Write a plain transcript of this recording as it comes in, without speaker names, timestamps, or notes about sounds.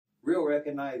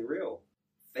recognize real.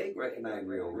 Fake recognize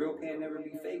real. Real can't never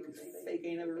be fake because fake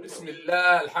ain't never real.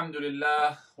 Bismillah,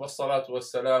 alhamdulillah, wassalatu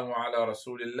wassalamu ala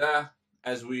rasulillah.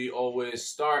 As we always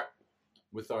start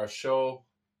with our show,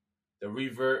 the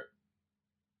Revert,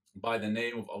 by the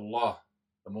name of Allah,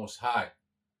 the Most High,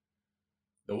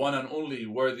 the one and only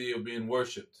worthy of being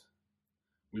worshipped.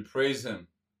 We praise Him,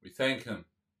 we thank Him,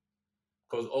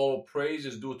 because all praise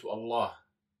is due to Allah.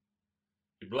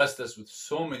 He blessed us with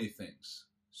so many things,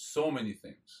 so many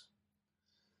things.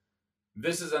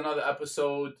 This is another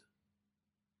episode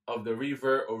of the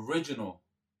Revert original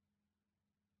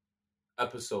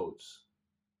episodes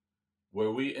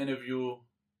where we interview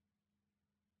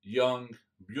young,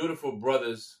 beautiful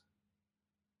brothers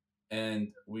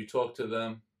and we talk to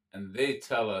them and they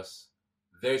tell us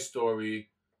their story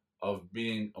of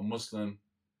being a Muslim,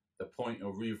 the point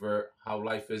of revert, how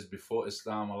life is before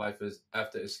Islam, how life is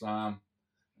after Islam,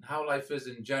 and how life is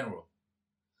in general.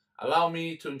 Allow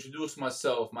me to introduce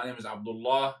myself. My name is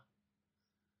Abdullah,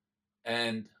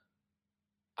 and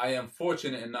I am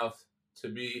fortunate enough to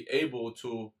be able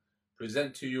to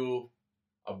present to you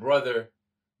a brother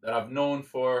that I've known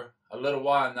for a little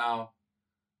while now.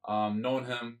 Known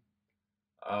him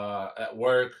at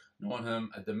work, known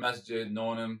him at the masjid,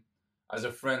 known him as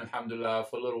a friend, alhamdulillah,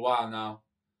 for a little while now.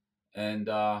 And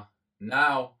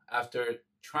now, after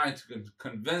trying to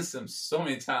convince him so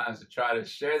many times to try to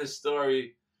share the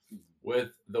story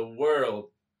with the world,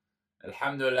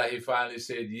 alhamdulillah, he finally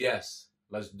said, yes,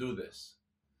 let's do this.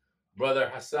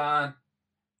 Brother Hassan,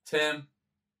 Tim,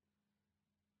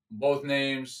 both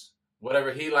names,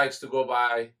 whatever he likes to go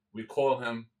by, we call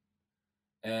him.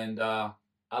 And I'll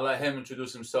let him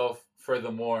introduce himself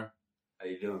furthermore. How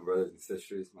you doing, brothers and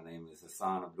sisters? My name is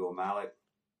Hassan Abdul Malik.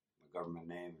 My government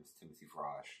name is Timothy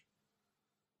Frosh.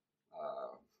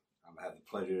 I have the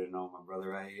pleasure to know my brother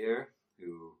right here,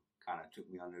 who kind of took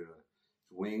me under the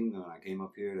wing when I came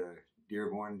up here to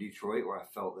Dearborn, Detroit, where I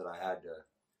felt that I had to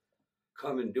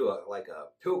come and do a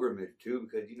pilgrimage too,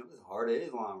 because this is the heart of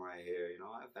Islam right here.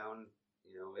 I found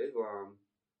Islam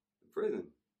in prison,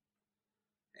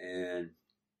 and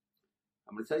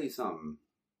I'm gonna tell you something.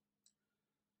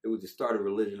 It was the start of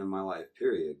religion in my life.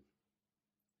 Period.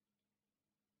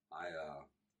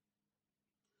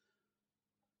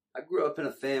 I grew up in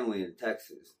a family in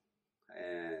Texas,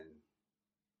 and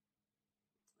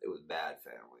it was a bad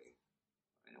family.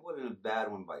 And it wasn't a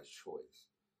bad one by choice.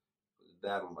 It was a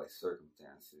bad one by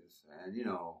circumstances. And,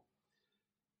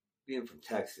 being from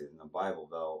Texas in the Bible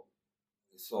Belt,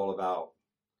 it's all about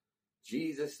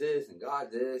Jesus this and God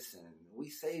this, and we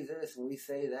say this and we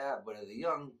say that. But as a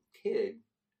young kid,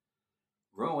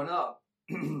 growing up,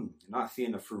 not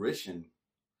seeing the fruition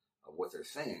of what they're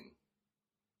saying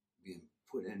being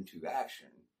put into action,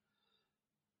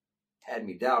 had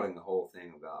me doubting the whole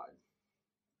thing of God.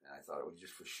 And I thought it was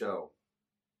just for show.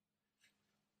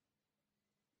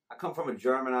 I come from a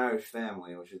German-Irish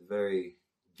family, which is very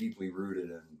deeply rooted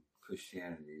in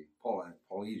Christianity,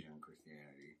 Polynesian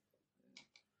Christianity.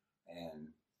 And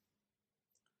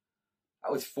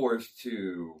I was forced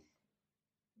to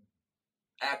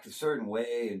act a certain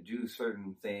way and do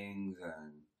certain things.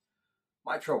 And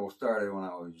my trouble started when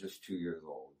I was just 2 years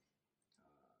old.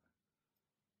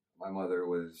 My mother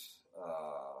was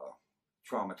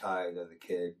traumatized as a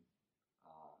kid,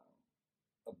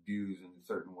 abused in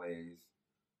certain ways.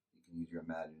 You can use your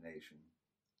imagination.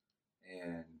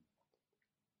 And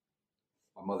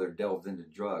my mother delved into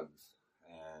drugs.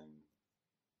 And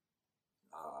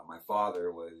my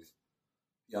father was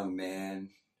a young man,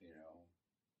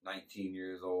 19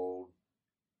 years old,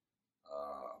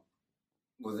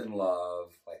 was in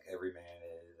love like every man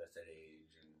is at that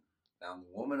age, and found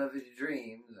the woman of his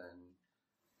dreams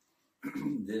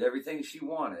and did everything she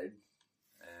wanted.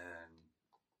 And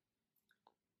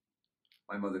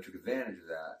my mother took advantage of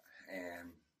that,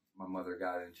 and my mother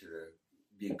got into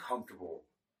being comfortable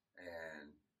and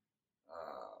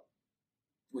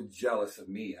was jealous of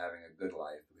me having a good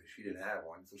life because she didn't have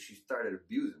one. So she started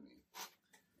abusing me,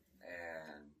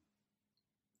 and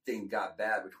things got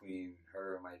bad between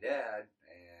her and my dad,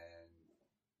 and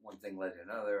one thing led to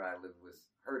another. I lived with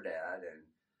her dad, and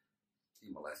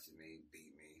he molested me,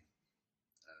 beat me.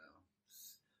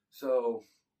 So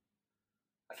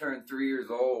I turned 3 years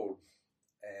old,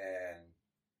 and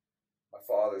my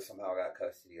father somehow got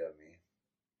custody of me,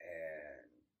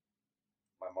 and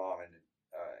my mom and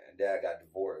dad got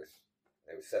divorced.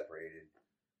 They were separated,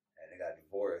 and they got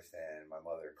divorced, and my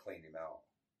mother cleaned him out.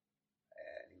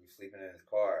 And he was sleeping in his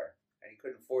car, and he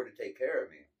couldn't afford to take care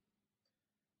of me.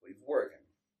 But he was working.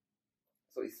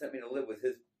 So he sent me to live with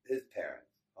his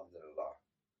parents, alhamdulillah.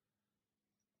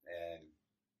 And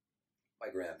my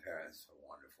grandparents are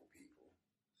wonderful people.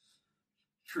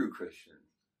 true Christians.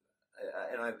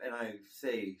 And I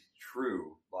say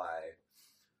true by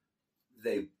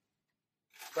they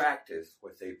practice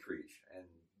what they preach, and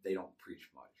they don't preach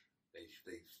much.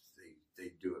 They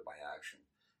do it by action.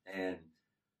 And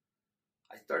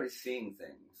I started seeing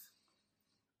things,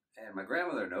 and my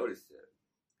grandmother noticed it.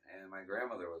 And my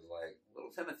grandmother was like,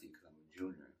 "Little Timothy," because I'm a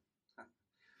junior.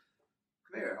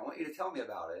 "Come here, I want you to tell me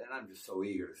about it." And I'm just so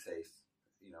eager to say,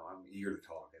 I'm eager to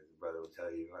talk, as your brother will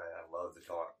tell you. I love to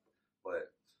talk,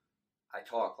 but I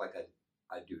talk like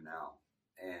I do now.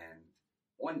 And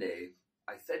one day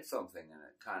I said something, and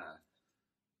it kind of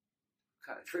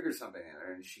triggered something in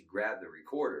her, and she grabbed the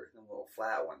recorder, the little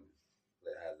flat one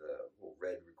that has a little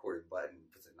red recording button,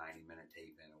 puts a 90-minute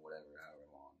tape in or whatever, however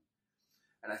long.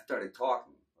 And I started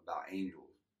talking about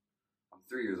angels. I'm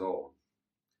 3 years old.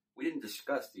 We didn't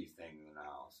discuss these things in the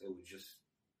house. It was just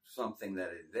something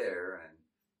that is there, and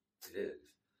it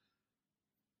is.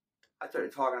 I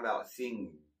started talking about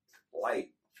seeing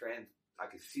light, I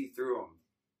could see through them,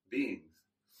 beings.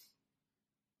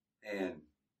 And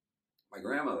my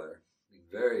grandmother, being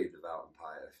very devout and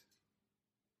pious,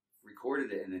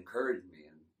 recorded it and encouraged me.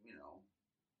 And, you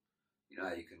know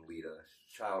how you can lead a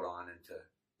child on into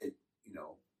it,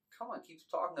 come on, keep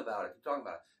talking about it,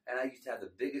 And I used to have the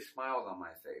biggest smiles on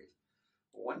my face.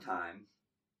 But one time,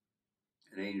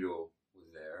 an angel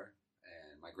was there,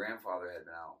 and my grandfather had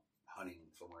been out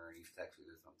hunting somewhere in East Texas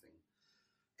or something.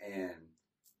 And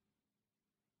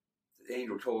the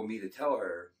angel told me to tell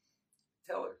her.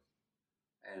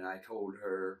 And I told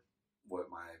her what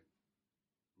my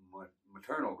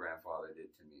maternal grandfather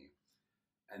did to me.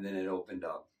 And then it opened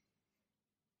up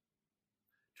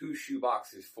 2 shoe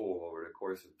boxes full over the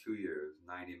course of 2 years,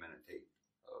 90-minute tape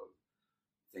of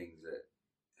things that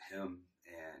him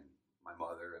and my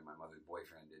mother and my mother's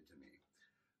boyfriend did to me.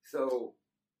 So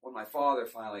when my father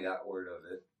finally got word of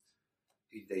it,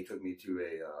 they took me to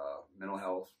a mental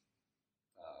health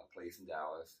place in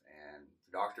Dallas, and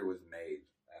the doctor was amazed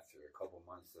after a couple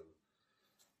months of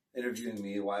interviewing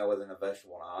me why I wasn't a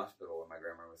vegetable in a hospital, and my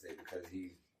grandma would say, because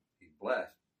he's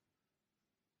blessed.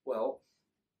 Well,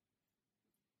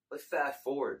 let's fast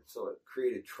forward. So it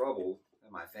created trouble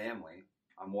in my family.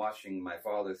 I'm watching my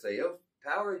father say, "Oh,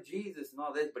 power of Jesus," and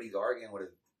all this, but he's arguing with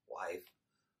his wife.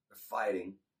 They're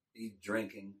fighting. He's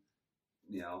drinking.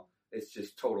 It's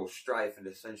just total strife and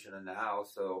dissension in the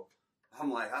house. So I'm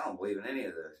like, I don't believe in any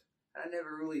of this. And I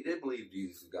never really did believe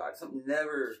Jesus is God. Something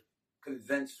never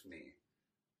convinced me.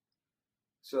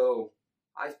 So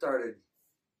I started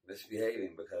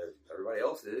misbehaving because everybody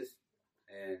else is.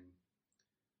 And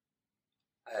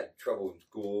I had trouble in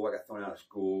school. I got thrown out of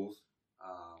schools.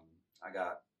 I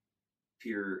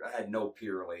had no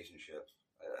peer relationships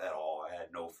at all. I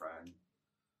had no friends.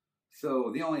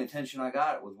 So the only attention I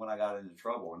got was when I got into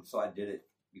trouble. And so I did it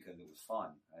because it was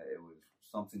fun. It was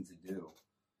something to do.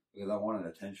 Because I wanted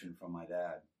attention from my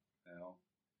dad,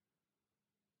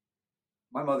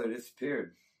 My mother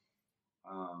disappeared.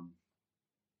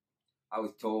 I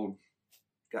was told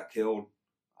she got killed.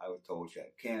 I was told she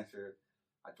had cancer.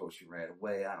 I told she ran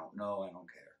away. I don't know. I don't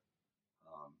care.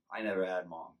 I never had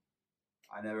mom.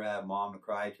 I never had mom to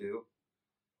cry to.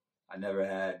 I never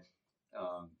had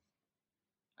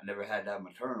that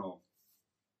maternal,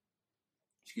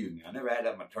 I never had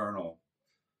that maternal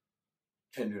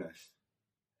tenderness.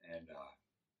 And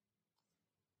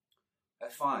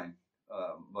that's fine.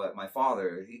 But my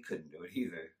father, he couldn't do it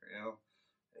either,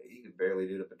 He could barely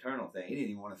do the paternal thing. He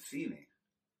didn't even want to see me.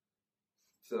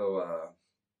 So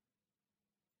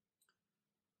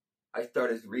I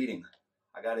started reading.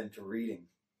 I got into reading.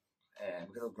 And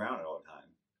because I was grounded all the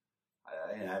time,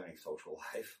 I didn't have any social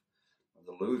life. I was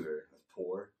a loser. I was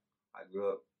poor. I grew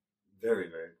up very,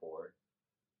 very poor.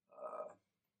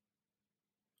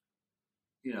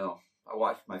 I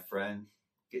watched my friend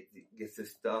get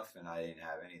this stuff, and I didn't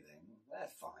have anything.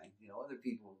 That's fine. Other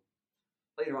people,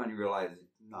 later on you realize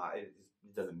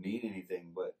it doesn't mean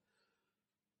anything, but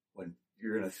when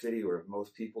you're in a city where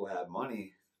most people have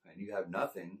money and you have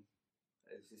nothing,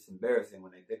 it's just embarrassing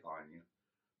when they pick on you.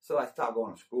 So I stopped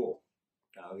going to school.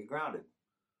 I was grounded.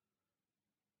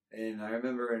 And I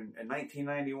remember in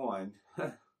 1991,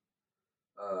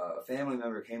 a family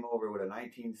member came over with a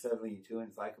 1972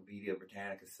 Encyclopedia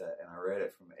Britannica set, and I read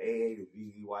it from AA to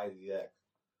ZZYZX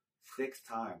 6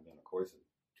 times in the course of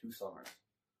 2 summers.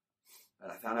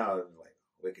 And I found out I was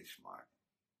wicked smart.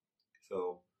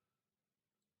 So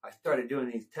I started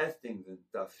doing these testings and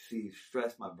stuff to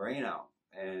stress my brain out.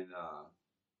 And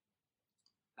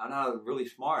found out I was really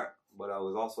smart, but I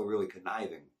was also really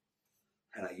conniving.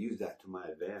 And I used that to my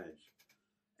advantage.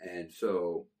 And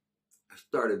so I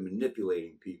started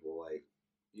manipulating people.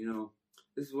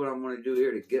 This is what I'm going to do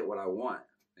here to get what I want.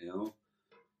 You know,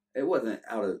 it wasn't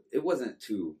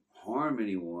to harm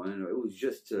anyone. It was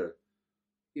just to,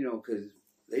 because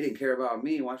they didn't care about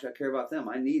me. Why should I care about them?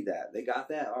 I need that. They got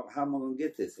that. How am I going to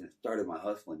get this? And it started my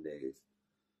hustling days.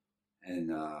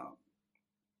 And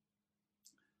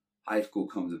high school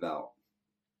comes about.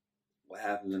 What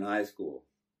happens in high school?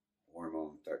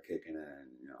 Hormones start kicking in.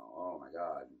 Oh my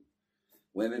God. And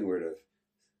women were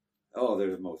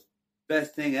they're the most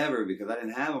best thing ever because I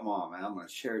didn't have a mom, and I'm going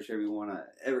to cherish everyone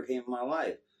that ever came in my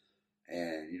life.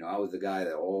 And, I was the guy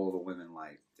that all the women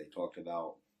liked. They talked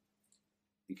about,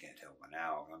 you can't tell by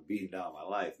now, I'm beating down my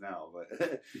life now,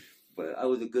 but but I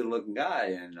was a good looking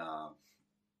guy, and I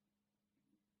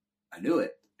knew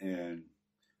it. And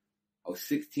I was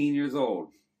 16 years old.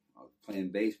 I was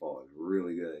playing baseball. I was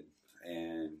really good.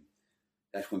 And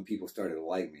that's when people started to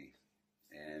like me.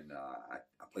 And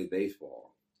I played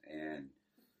baseball. And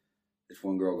this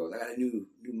one girl goes, I got a new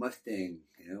Mustang,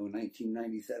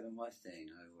 1997 Mustang.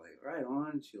 I was like, right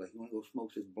on. She's like, you want to go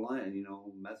smoke this blunt and,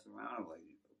 mess around? I'm like,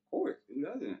 of course, who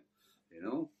doesn't?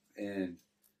 And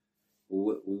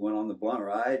we went on the blunt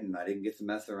ride, and I didn't get to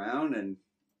mess around. And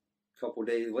a couple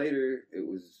days later, it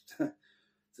was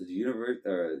the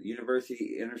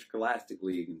University Interscholastic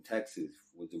League in Texas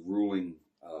was the ruling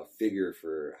figure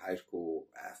for high school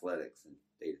athletics in the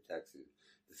state of Texas.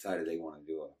 Decided they want to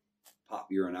do a pop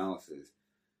urinalysis.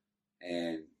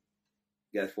 And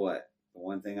guess what? The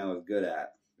one thing I was good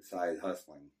at, besides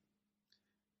hustling,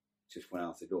 just went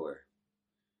out the door.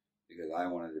 Because I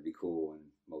wanted to be cool and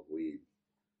smoke weed.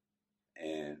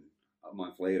 And a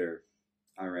month later,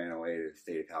 I ran away to the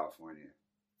state of California.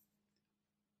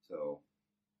 So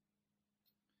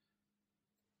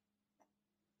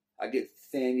I get to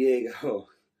San Diego,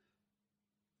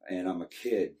 and I'm a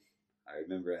kid. I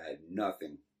remember I had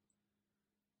nothing.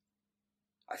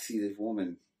 I see this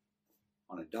woman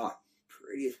on a dock,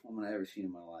 prettiest woman I ever seen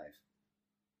in my life.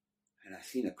 And I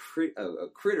seen a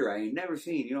critter I ain't never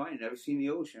seen. I ain't never seen the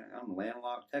ocean. I'm in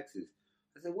landlocked Texas.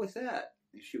 I said, what's that?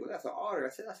 And she goes, that's an otter. I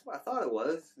said, that's what I thought it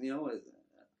was.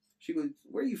 She goes,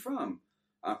 where are you from?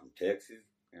 I'm from Texas.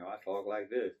 I talk like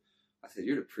this. I said,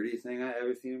 you're the prettiest thing I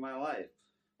ever seen in my life.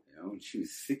 And she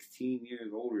was 16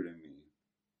 years older than me.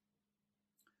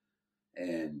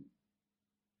 And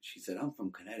she said, I'm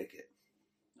from Connecticut.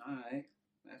 All right,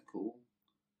 that's cool.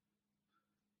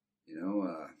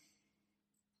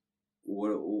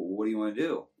 What do you want to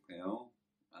do?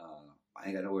 I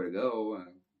ain't got nowhere to go.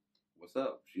 What's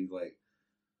up? She's like,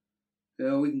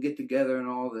 we can get together and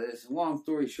all this. And long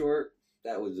story short,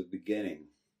 that was the beginning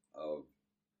of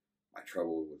my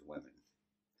trouble with women.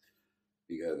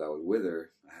 Because I was with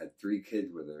her. I had 3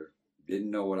 kids with her.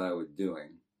 Didn't know what I was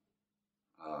doing.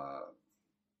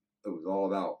 It was all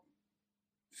about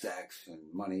sex and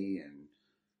money and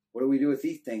what do we do with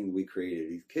these things we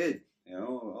created, these kids?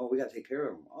 We got to take care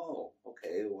of them. Oh,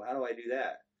 okay. Well, how do I do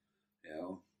that?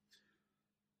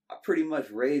 I pretty much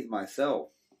raised myself.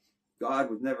 God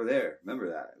was never there.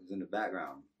 Remember that. It was in the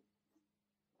background.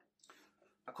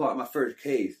 I caught my first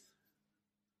case,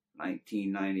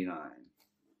 1999.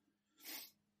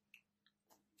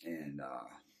 And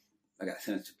I got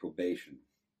sentenced to probation.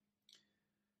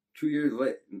 2 years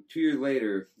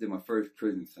later, did my first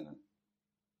prison sentence.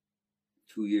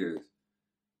 2 years.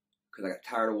 Because I got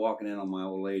tired of walking in on my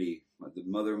old lady. The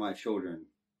mother of my children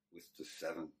was the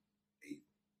 7th, 8th,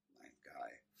 9th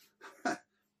guy.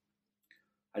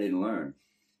 I didn't learn,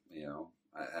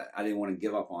 I didn't want to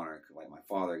give up on her like my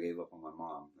father gave up on my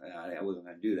mom. I wasn't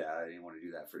going to do that. I didn't want to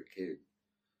do that for a kid.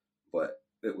 But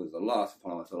it was Allah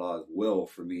subhanahu wa ta'ala's will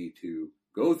for me to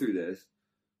go through this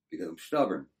because I'm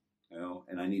stubborn,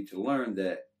 and I need to learn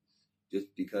that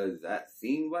just because that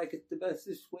seemed like it's the best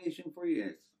situation for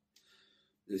you,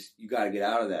 you got to get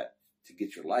out of that to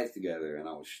get your life together. And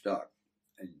I was stuck,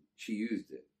 and she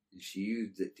used it. And she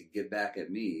used it to get back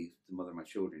at me. The mother of my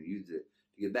children used it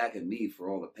to get back at me for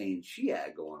all the pain she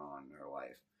had going on in her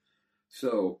life.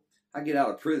 So I get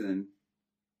out of prison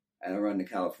and I run to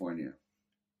California.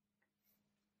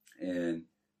 And,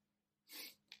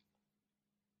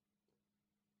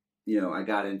 I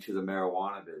got into the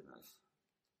marijuana business.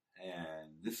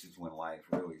 And this is when life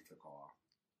really took off.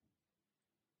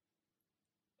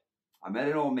 I met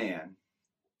an old man,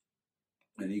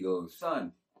 and he goes,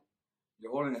 son,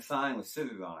 you're holding a sign with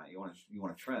scissors on it. You want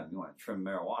to trim? You want to trim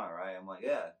marijuana, right? I'm like,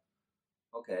 yeah.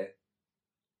 Okay.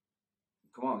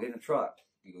 Come on, get in the truck.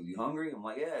 He goes, you hungry? I'm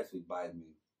like, yeah. So he buys me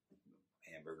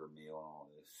a hamburger meal and all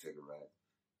this, cigarette.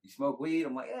 You smoke weed?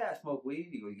 I'm like, yeah, I smoke weed.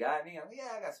 He goes, you got any? I'm like,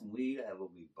 yeah, I got some weed. I have a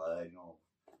little bit of bud,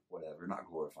 whatever, not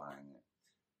glorifying it.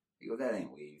 He goes, that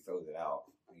ain't weed. He throws it out.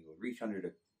 He goes, reach under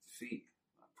the seat.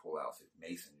 I pull out, says,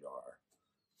 mason jar.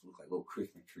 It looked like little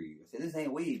Christmas trees. I said, this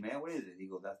ain't weed, man. What is it? He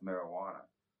goes, that's marijuana.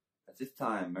 At this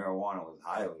time, marijuana was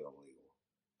highly illegal.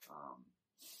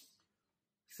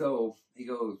 So he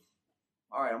goes,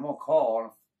 all right, I'm gonna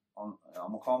call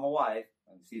my wife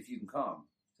and see if you can come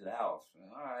to the house.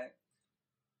 And, all right.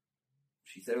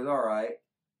 She said it was all right.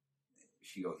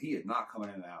 She goes, he is not coming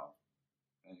in the house.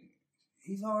 And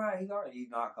he's all right. He's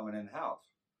not coming in the house.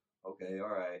 Okay, all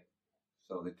right.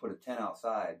 So they put a tent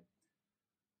outside.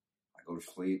 I go to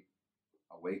sleep.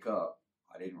 I wake up.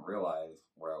 I didn't realize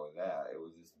where I was at. It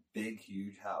was this big,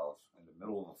 huge house in the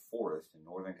middle of a forest in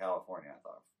Northern California. I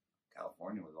thought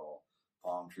California was all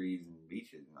palm trees and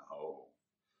beaches. No.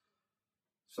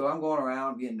 So I'm going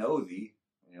around being nosy.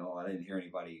 I didn't hear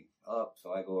anybody up,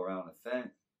 so I go around the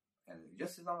fence. And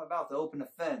just as I'm about to open the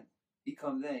fence, he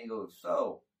comes in. He goes,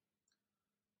 so,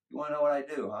 you want to know what I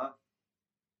do, huh?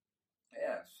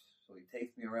 Yes. So he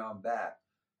takes me around back,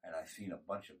 and I seen a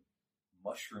bunch of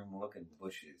mushroom-looking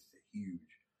bushes,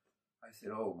 huge. I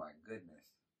said, oh, my goodness.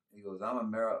 He goes, I'm a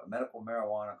medical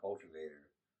marijuana cultivator.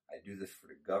 I do this for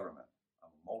the government. I'm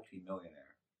a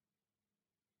multi-millionaire.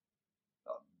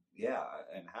 Yeah,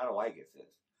 and how do I get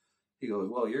this? He goes,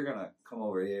 well, you're going to come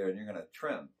over here, and you're going to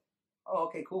trim. Oh,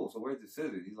 okay, cool. So where's the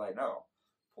scissors? He's like, no.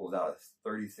 Pulls out a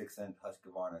 36-cent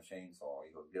Husqvarna chainsaw.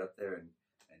 He goes, get up there and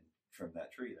trim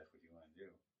that tree. That's what you want to do.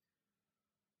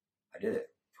 I did it.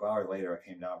 2 hours later, I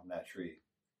came down from that tree.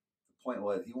 The point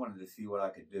was, he wanted to see what I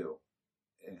could do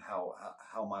and how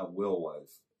my will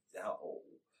was. How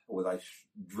was I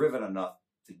driven enough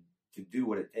to do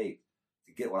what it takes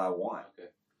to get what I want. Okay.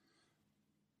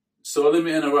 So let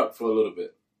me interrupt for a little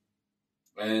bit.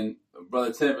 And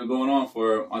Brother Tim been going on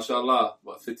for, mashallah,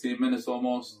 about 15 minutes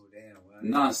almost. Oh, damn.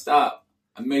 Non-stop.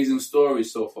 Amazing story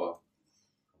so far.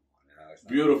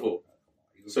 Beautiful.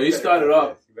 So he started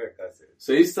off.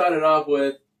 So he started off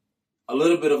with a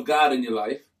little bit of God in your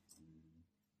life.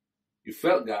 You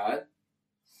felt God.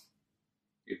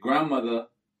 Your grandmother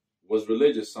was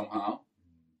religious somehow.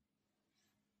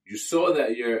 You saw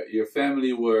that your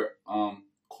family were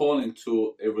calling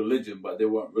to a religion, but they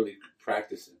weren't really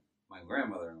practicing. My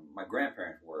grandmother, my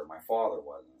grandparents were. My father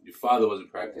wasn't. Your father wasn't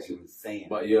practicing. He was saying.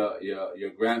 But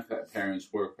your grandparents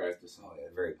were practicing. Oh yeah,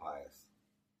 very pious.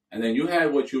 And then you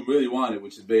had what you really wanted,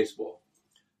 which is baseball.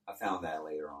 I found that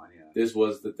later on, yeah. This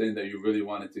was the thing that you really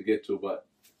wanted to get to, but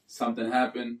something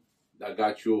happened that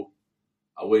got you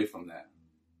away from that.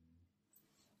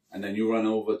 And then you run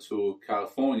over to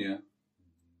California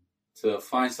to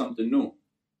find something new.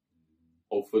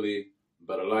 Hopefully,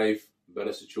 better life,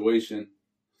 better situation.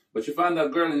 But you found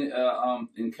that girl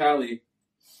in Cali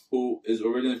who is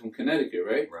originally from Connecticut,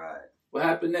 right? Right. What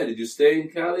happened there? Did you stay in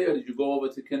Cali or did you go over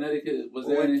to Connecticut?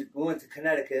 We went to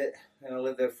Connecticut and I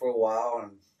lived there for a while,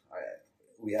 and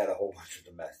we had a whole bunch of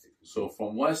domestics. So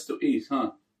from west to east,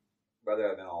 huh? Brother,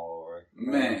 I've been all over.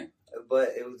 Man. But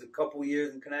it was a couple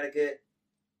years in Connecticut.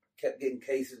 Kept getting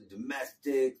cases of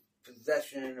domestic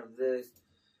possession of this.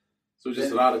 So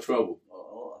just a lot of trouble.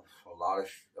 A lot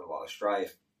of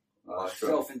strife.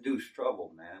 Self-induced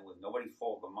trouble, man. It was nobody's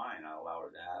fault of mine. I allowed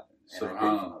it to happen. And I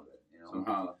did some of it,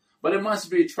 Somehow. But it must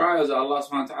be trials that Allah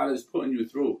subhanahu wa ta'ala is putting you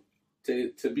through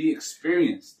to be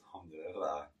experienced.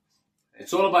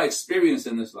 It's all about experience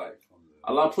in this life.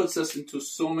 Allah puts us into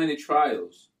so many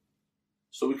trials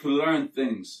so we can learn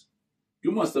things.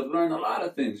 You must have learned a lot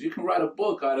of things. You can write a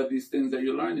book out of these things that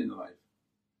you learned in life.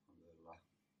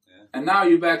 Yeah. And now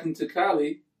you're back into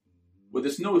Cali with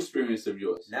this new experience of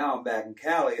yours. Now I'm back in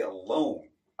Cali alone.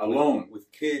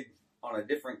 With kids on a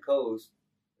different coast,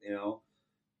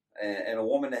 and a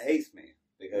woman that hates me.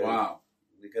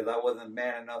 Because I wasn't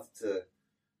man enough to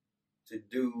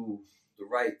do the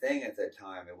right thing at that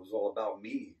time. It was all about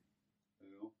me.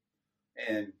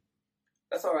 And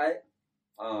that's all right.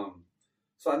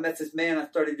 So I met this man, I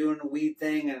started doing the weed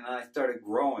thing, and I started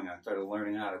growing. I started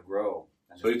learning how to grow.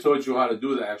 So he taught you how to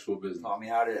do the actual business. Taught me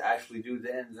how to actually do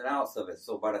the ins and outs of it.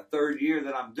 So by the third year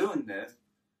that I'm doing this,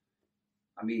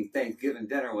 I'm eating Thanksgiving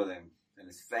dinner with him and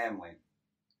his family.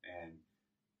 And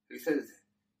he says,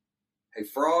 hey,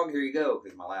 Frog, here you go.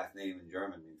 Because my last name in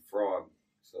German means frog.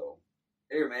 So,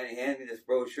 here, man, he handed me this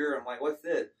brochure. I'm like, what's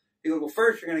this? He goes, well,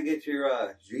 first you're going to get your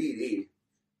GED.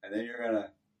 And then you're going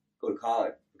to go to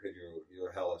college because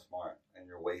you're hella smart and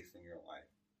you're wasting your life.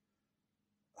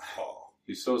 Oh.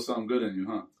 He saw something good in you,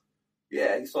 huh?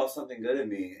 Yeah, he saw something good in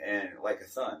me, and like a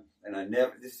son. And I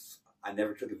never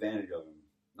took advantage of him.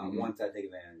 Not once I take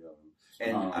advantage of him.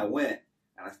 And I went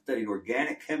and I studied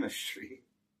organic chemistry,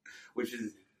 which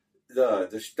is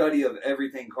the study of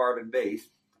everything carbon based.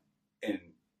 And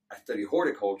I studied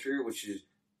horticulture, which is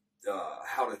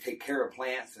how to take care of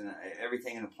plants and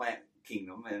everything in the plant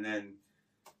kingdom, and then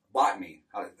botany,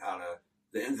 how to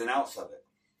the ins and outs of it.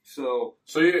 So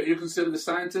you're considered a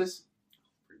scientist?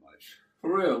 Pretty much.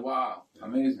 For real? Wow. Yeah.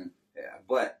 Amazing. Yeah,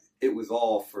 but it was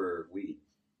all for weed.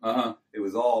 It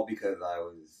was all because I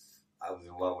was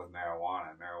in love with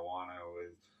marijuana. Marijuana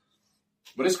was.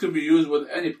 But this could be used with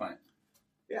any plant.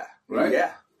 Yeah. Right?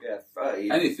 Yeah.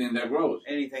 Anything that grows.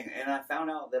 Anything. And I found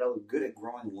out that I was good at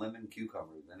growing lemon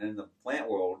cucumbers. And in the plant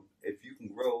world, if you can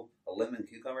grow a lemon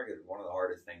cucumber, it's one of the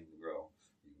hardest things to grow.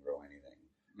 You can grow anything.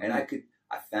 Mm-hmm. And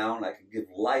I found I could give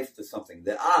life to something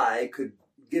that I could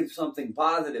give something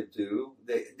positive to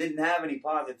that didn't have any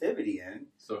positivity in.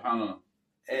 So how long?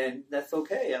 And that's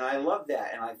okay. And I love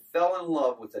that. And I fell in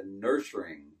love with the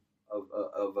nurturing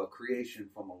of a creation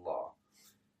from Allah.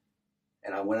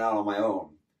 And I went out on my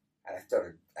own. And I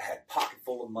had a pocket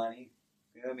full of money.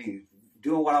 You know what I mean?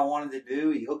 Doing what I wanted to do.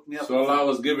 He hooked me up. So Allah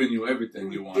was giving you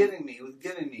everything you wanted. He was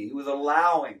giving me. He was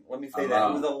allowing. Let me say that.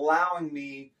 He was allowing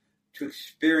me to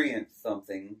experience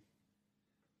something.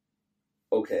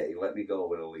 Okay, let me go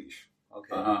with a leash.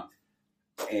 Okay.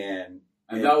 And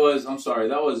that was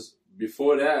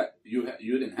before that. You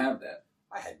didn't have that.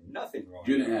 I had nothing wrong.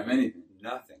 You didn't have anything.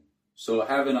 Nothing. So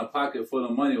having a pocket full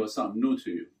of money was something new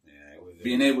to you. Yeah, it was.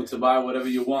 Being able to buy whatever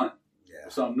you want. Yeah.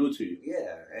 Was something new to you.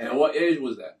 Yeah. And at what age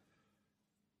was that?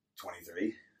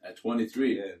 23. At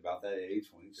 23. Yeah, about that age,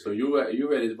 23. So you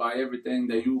ready to buy everything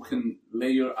that you can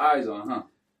lay your eyes on, huh?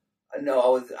 No,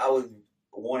 I was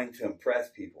wanting to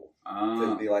impress people.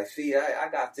 To be like, see, I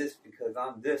got this because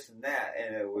I'm this and that.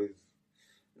 And it was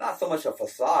not so much a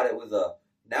facade. It was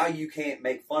now you can't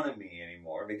make fun of me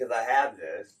anymore because I have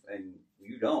this and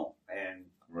you don't. And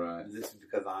this is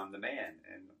because I'm the man.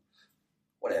 And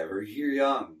whatever, you're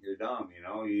young, you're dumb, you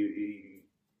know.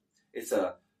 It's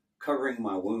a covering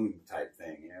my wound type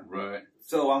thing, you know. Right.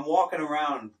 So I'm walking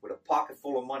around with a pocket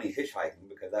full of money hitchhiking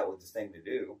because that was the thing to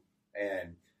do.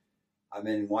 And I'm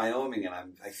in Wyoming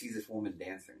and I see this woman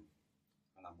dancing.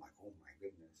 And I'm like, oh my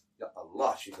goodness. Ya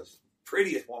Allah, she's the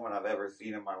prettiest woman I've ever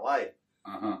seen in my life.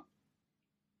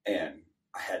 And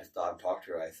I had to stop and talk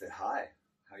to her. I said, hi,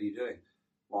 how are you doing?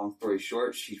 Long story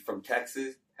short, she's from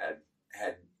Texas, had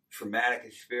traumatic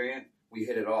experience. We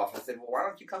hit it off. I said, well, why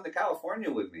don't you come to California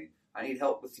with me? I need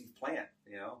help with these plants,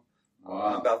 you know. Wow.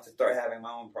 I'm about to start having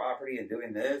my own property and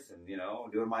doing this and, you know,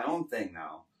 doing my own thing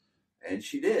now. And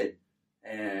she did.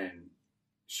 And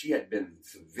she had been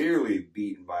severely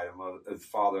beaten by the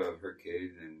father of her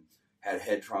kids and had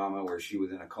head trauma where she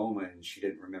was in a coma and she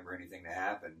didn't remember anything that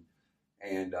happened.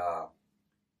 And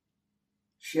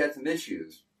she had some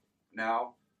issues.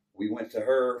 Now, we went to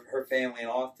her family in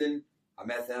Austin. I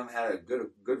met them, had a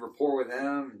good rapport with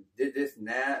them, and did this and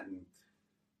that. And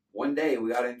one day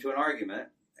we got into an argument,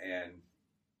 and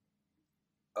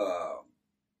I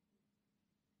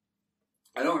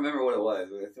don't remember what it was.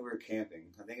 I think we were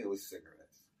camping. I think it was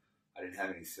cigarettes. I didn't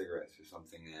have any cigarettes or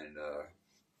something, and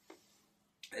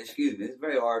excuse me, it's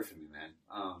very hard for me, man.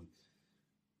 I'm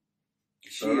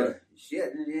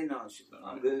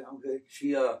good.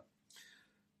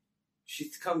 She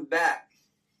comes back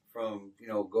from, you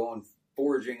know, going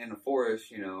foraging in the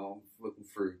forest, you know, looking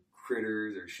for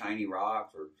critters or shiny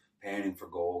rocks or panning for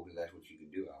gold, because that's what you can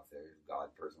do out there. It's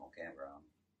God's personal campground.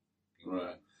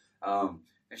 Right.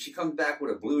 And she comes back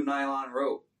with a blue nylon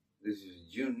rope. This is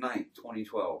June 9th,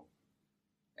 2012.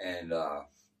 And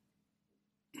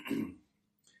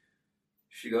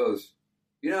she goes,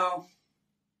 you know,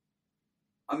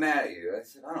 I'm mad at you. I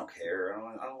said, I don't care. I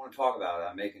don't want to talk about it.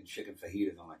 I'm making chicken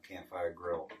fajitas on my campfire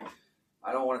grill.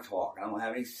 I don't want to talk. I don't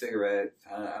have any cigarettes.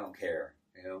 I don't care,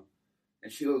 you know.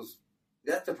 And she goes,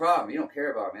 that's the problem. You don't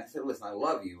care about me. I said, listen, I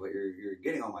love you, but you're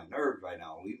getting on my nerves right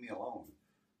now. Leave me alone.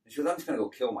 And she goes, I'm just going to go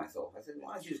kill myself. I said,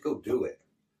 why don't you just go do it?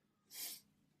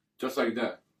 Just like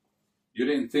that. You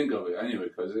didn't think of it anyway,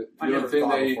 because I never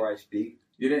thought before I speak.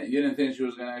 You didn't think she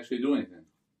was going to actually do anything.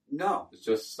 No. It's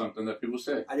just something that people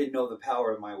say. I didn't know the power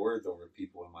of my words over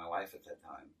people in my life at that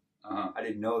time. I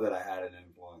didn't know that I had an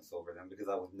influence over them because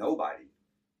I was nobody.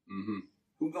 Mm-hmm.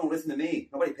 Who's going to listen to me?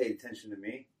 Nobody paid attention to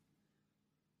me.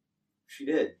 She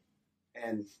did.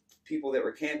 And people that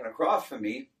were camping across from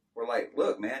me were like,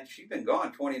 look, man, she's been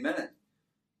gone 20 minutes.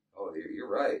 Oh, you're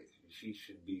right. She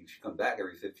come back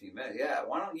every 15 minutes. Yeah,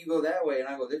 why don't you go that way and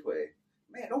I go this way?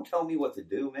 Man, don't tell me what to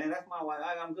do, man. That's my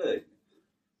life. I'm good.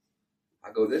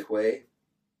 I go this way.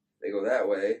 They go that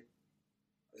way.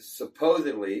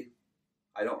 Supposedly,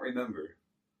 I don't remember.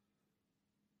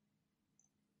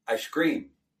 I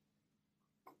scream.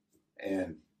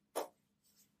 And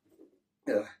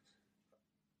I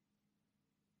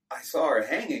saw her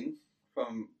hanging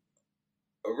from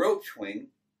a rope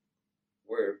swing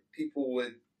where people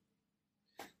would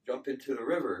jump into the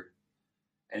river.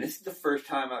 And this is the first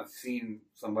time I've seen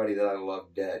somebody that I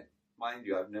love dead. Mind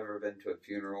you, I've never been to a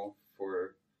funeral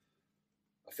for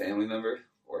a family member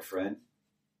or a friend.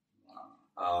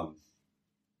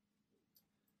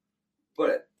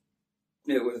 But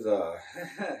it was,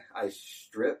 I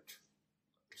stripped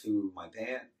to my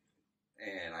pants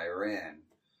and I ran.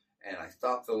 And I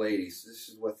stopped the lady. So this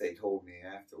is what they told me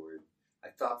afterward. I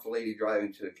stopped the lady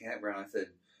driving to the campground. I said,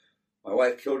 my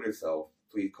wife killed herself.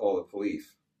 Please call the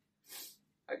police.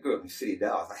 I grew up in the city of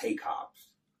Dallas. I hate cops,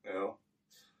 you know.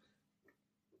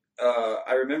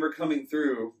 I remember coming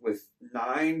through with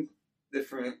 9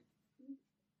 different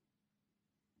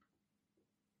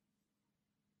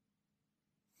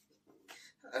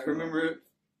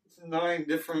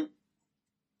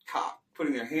cops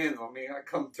putting their hands on me. I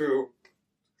come through,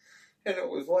 and it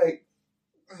was like,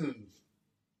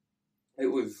 it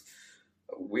was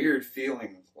a weird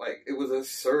feeling. Like, it was a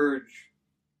surge.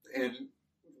 And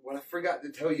what I forgot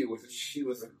to tell you was that she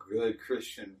was a good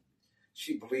Christian.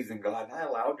 She believes in God, and I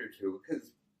allowed her to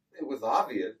because it was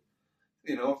obvious.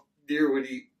 You know, deer would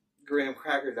eat graham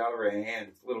crackers out of her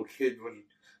hands. Little kids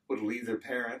would leave their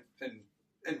parents and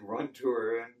run to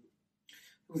her, and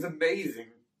it was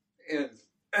amazing. And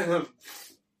God,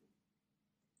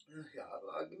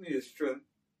 give me the strength.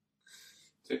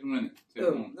 Take a minute. Take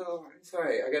a moment. No, I'm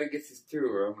sorry. I gotta get this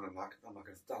through, or I'm not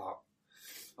gonna stop.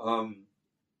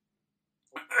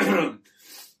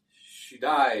 She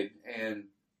died, and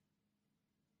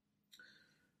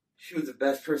she was the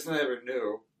best person I ever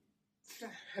knew.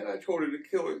 And I told her to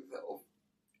kill herself.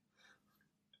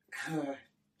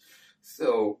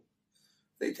 So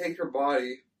they take her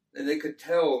body, and they could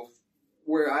tell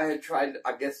where I had tried.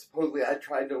 I guess supposedly I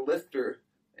tried to lift her,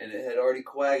 and it had already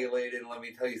coagulated. And let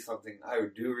me tell you something. I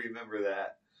do remember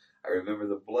that. I remember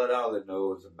the blood out of the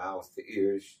nose, the mouth, the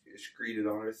ears. She excreted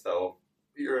on herself.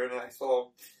 Urine. I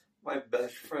saw my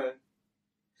best friend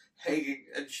hanging,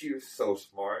 and she was so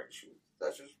smart. She was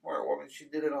such a smart woman. She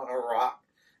did it on a rock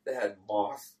that had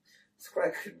moss. That's why I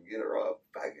couldn't get her up.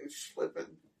 I was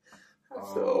slipping.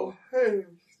 So,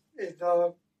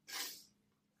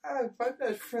 my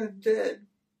best friend dead.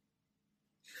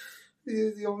 He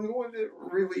is the only one that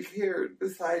really cared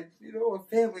besides, a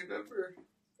family member.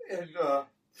 And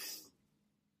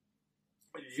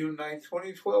June 9th,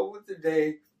 2012 was the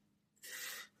day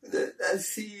that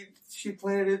seed she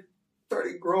planted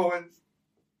started growing.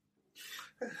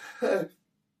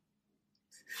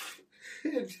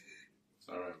 It's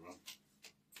alright, bro.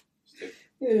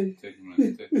 Take a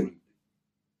minute.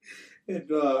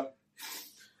 And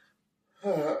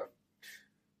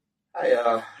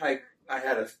I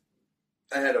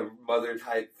had a mother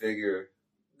type figure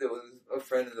that was a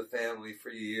friend of the family for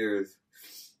years.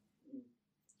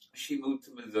 She moved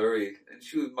to Missouri, and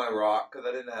she was my rock because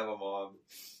I didn't have a mom.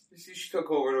 She took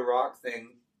over the rock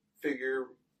figure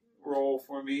role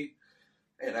for me,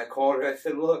 and I called her. I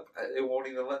said, "Look, it won't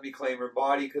even let me claim her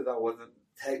body because I wasn't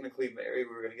technically married.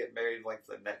 We were going to get married like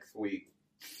the next week."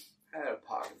 I had a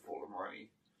pocket full of money.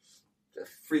 The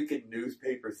freaking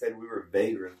newspaper said we were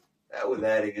vagrants. That was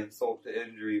adding insult to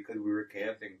injury because we were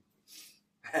camping.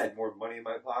 I had more money in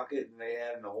my pocket than they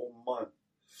had in a whole month.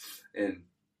 And,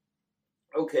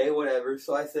 okay, whatever.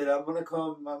 So I said, I'm going to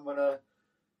come.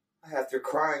 After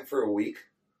crying for a week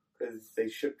because they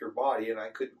shipped her body and I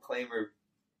couldn't claim her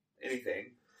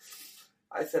anything.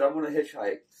 I said, I'm going to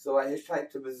hitchhike. So I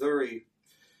hitchhiked to Missouri.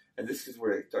 And this is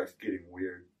where it starts getting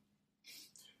weird.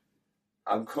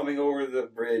 I'm coming over the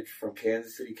bridge from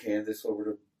Kansas City, Kansas, over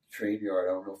to Train Yard.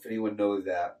 I don't know if anyone knows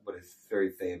that, but it's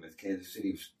very famous. Kansas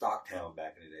City was stock town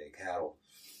back in the day, cattle.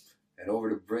 And over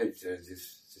the bridge, there's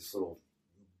this little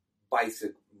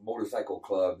motorcycle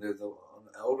club. There's an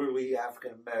elderly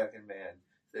African-American man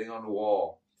sitting on the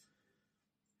wall.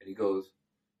 And he goes,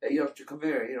 "Hey, youngster, come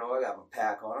here. I got my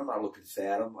pack on. I'm not looking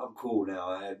sad. I'm cool now.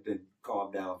 I had been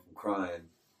calmed down from crying,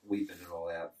 weeping and all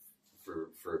that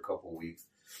for a couple of weeks."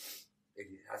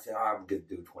 And I said, "I'm going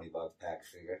to do $20 pack of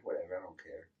cigarettes, whatever, I don't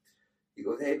care." He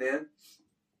goes, "Hey, man,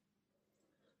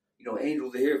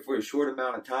 angels are here for a short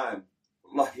amount of time.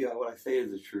 Lucky what I say is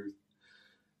the truth."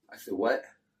 I said, "What?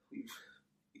 What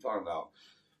you talking about?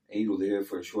 Angels are here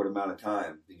for a short amount of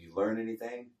time. Did you learn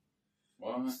anything?"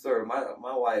 What? "Sir, my dead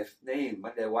wife's name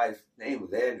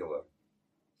was Angela."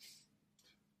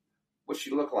 "What she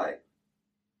look like?"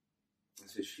 I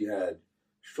said, "She had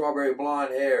strawberry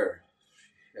blonde hair.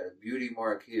 She had a beauty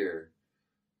mark here.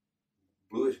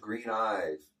 Bluish green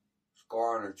eyes.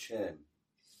 Scar on her chin.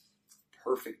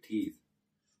 Perfect teeth.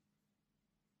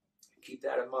 Keep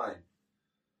that in mind."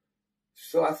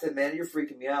 So I said, man, you're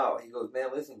freaking me out. He goes, man,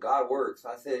 listen, God works.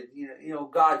 I said,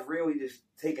 God's really just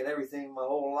taking everything my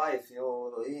whole life.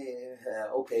 Yeah,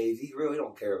 okay, he really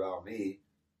don't care about me.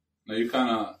 Now you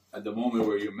kind of at the moment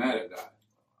where you're mad at God.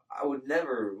 I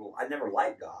never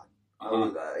liked God.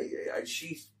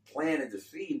 She's planted the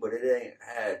seed, but it ain't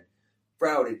had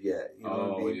sprouted yet. You know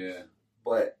what I mean? Yeah.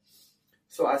 But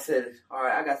so I said, all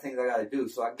right, I got things I got to do.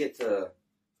 So I get to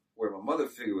where my mother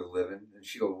figure was living, and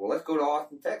she goes, well, let's go to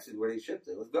Austin, Texas, where they shipped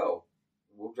it. Let's go.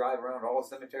 We'll drive around all the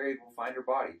cemeteries. We'll find her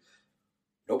body.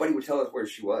 Nobody would tell us where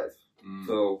she was.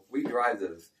 So we drive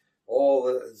to all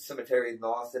the cemeteries in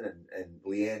Austin and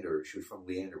Leander. She was from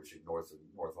Leander, which is north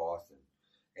Austin.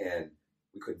 And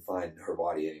we couldn't find her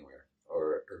body anywhere,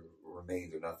 or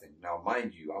remains or nothing. Now,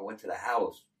 mind you, I went to the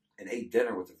house and ate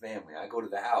dinner with the family. I go to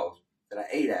the house that I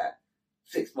ate at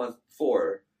 6 months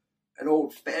before. An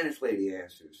old Spanish lady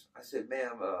answers. I said,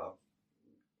 ma'am,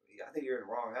 I think you're in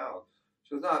the wrong house.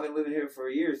 She goes, no, I've been living here for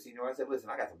years, Senor. I said, listen,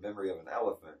 I got the memory of an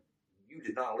elephant. You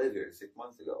did not live here 6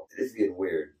 months ago. This is getting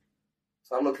weird.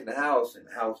 So I look in the house, and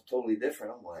the house is totally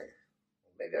different. I'm like,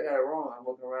 maybe I got it wrong. I'm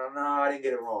looking around. No, I didn't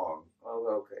get it wrong.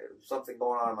 Oh, okay. There's something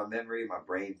going on in my memory, my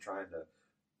brain trying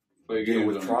to deal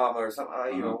with trauma or something,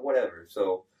 whatever.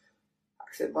 So I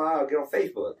said, Ma, I'll get on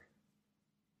Facebook.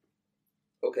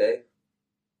 Okay.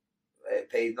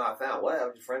 Page not found. Well, I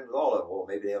was friends with all of them. Well,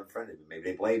 maybe they unfriended me. Maybe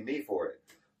they blamed me for it.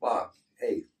 Mom,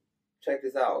 hey, check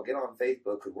this out. Get on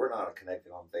Facebook because we're not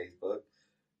connected on Facebook.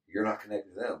 You're not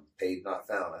connected to them. Page not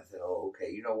found. I said, oh,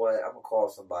 okay. You know what? I'm going to call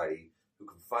somebody who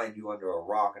can find you under a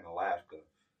rock in Alaska.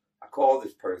 I called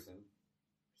this person.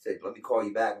 Said, let me call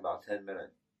you back in about 10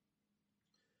 minutes.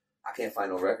 I can't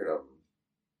find no record of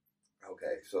them.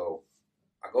 Okay, so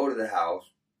I go to the house.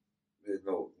 There's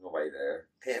nobody there.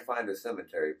 Can't find a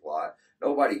cemetery plot.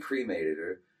 Nobody cremated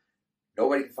her.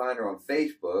 Nobody can find her on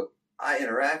Facebook. I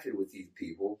interacted with these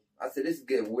people. I said, this is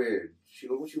getting weird. She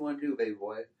goes, what you want to do, baby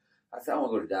boy? I said, I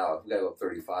want to go to Dallas. We got to go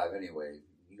 35 anyway.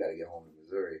 You got to get home to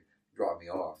Missouri. Drop me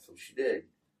off. So she did.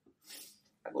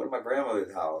 I go to my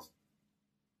grandmother's house.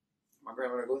 My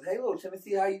grandmother goes, hey, little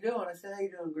Timothy, how you doing? I said, how you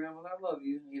doing, Grandmother? I love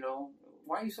you.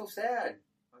 Why are you so sad?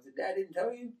 I said, Dad didn't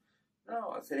tell you?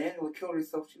 No. I said, Angela killed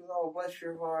herself. She was, oh, bless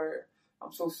your heart.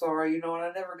 I'm so sorry, and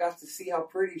I never got to see how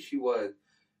pretty she was.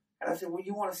 And I said, well,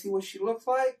 you want to see what she looks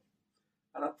like?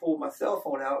 And I pulled my cell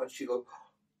phone out, and she goes,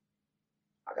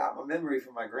 I got my memory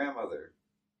from my grandmother.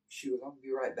 She goes, I'm going to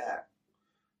be right back.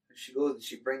 And she goes and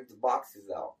she brings the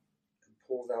boxes out and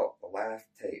pulls out the last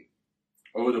tape.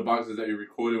 Oh, the boxes that you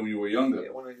recorded when you were younger? Yeah,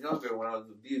 when I was younger, when I was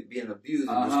being abused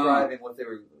and describing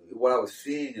what I was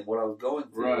seeing and what I was going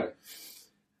through. Right.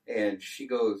 And she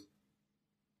goes,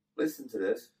 listen to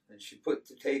this. And she put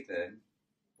the tape in.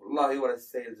 Wallahi, what I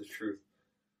say is the truth.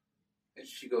 And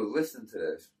she goes, listen to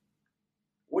this.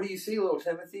 What do you see, little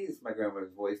Timothy? It's my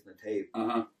grandmother's voice in the tape.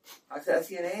 I said, I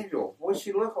see an angel. What does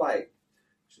she look like?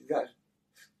 She's got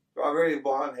strawberry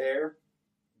blonde hair,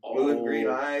 blue and green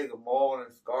eyes, a mole,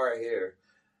 and a scar of hair.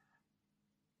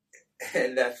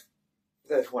 And that's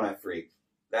when I freaked.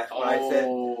 That's when I said,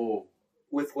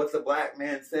 with what the black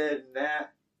man said and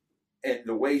that, and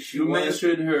the way she was. You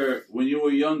mentioned her when you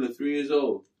were younger, 3 years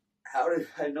old. How did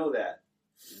I know that?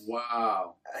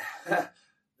 Wow.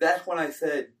 That's when I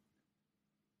said,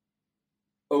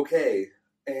 okay.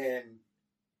 And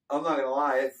I'm not going to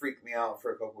lie, it freaked me out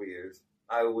for a couple of years.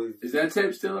 Is that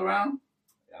tape still around?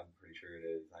 I'm pretty sure it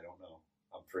is. I don't know.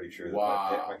 I'm pretty sure.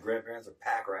 Wow. My grandparents are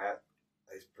pack rat.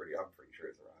 I'm pretty sure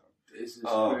it's around. This is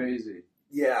crazy.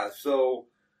 Yeah, so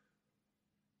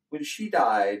when she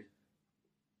died,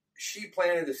 she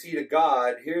planted the seed of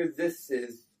God. Here, this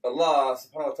is Allah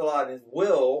subhanahu wa ta'ala and his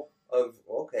will of,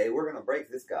 okay, we're going to break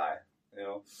this guy.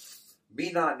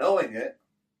 Me not knowing it,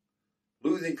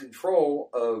 losing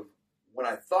control of when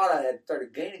I thought I had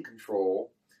started gaining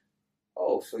control.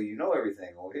 Oh, so you know everything.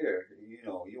 Well, here,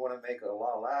 you want to make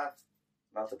Allah laugh?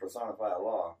 Not to personify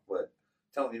Allah, but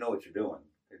tell him you know what you're doing.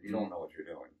 If you don't know what you're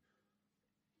doing.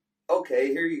 Okay,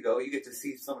 here you go. You get to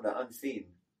see some of the unseen.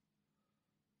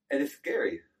 And it's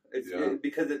scary.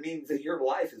 Because it means that your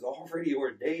life is already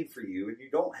ordained for you, and you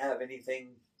don't have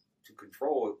anything to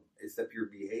control except your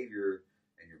behavior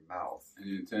and your mouth. And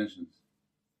your intentions.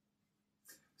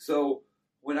 So,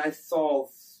 when I saw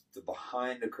the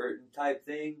behind the curtain type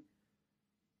thing,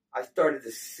 I started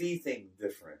to see things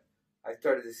different. I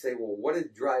started to say, well, what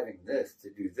is driving this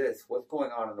to do this? What's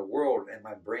going on in the world? And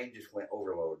my brain just went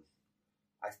overload.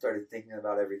 I started thinking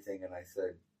about everything, and I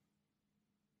said,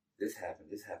 this happened.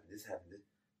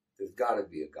 There's got to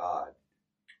be a God.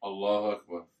 Allahu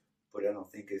Akbar. But I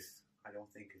don't think it's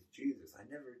Jesus. I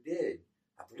never did.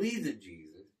 I believed in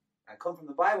Jesus. I come from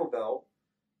the Bible Belt,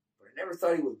 but I never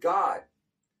thought he was God.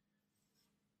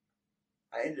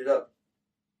 I ended up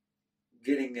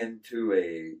getting into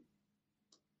a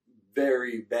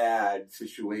very bad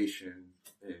situation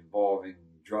involving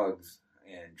drugs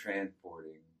and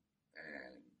transporting,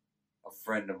 and a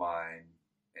friend of mine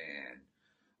and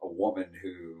a woman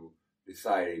who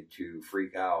decided to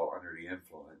freak out under the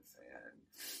influence and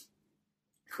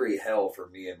create hell for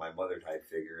me and my mother type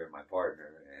figure and my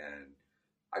partner. And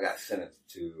I got sentenced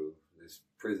to this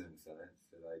prison sentence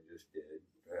that I just did.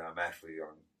 I'm actually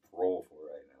on parole for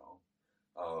right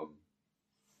now.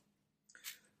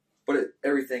 But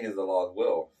everything is the law's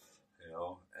will, you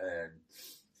know. And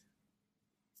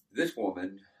this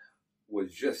woman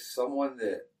was just someone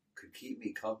that could keep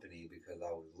me company because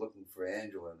I was looking for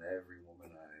Angela in every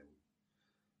woman I,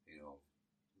 you know,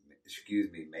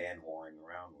 man-whoring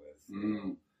around with.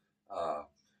 You know?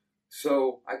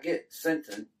 So I get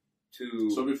sentenced to...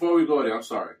 So before we go there, I'm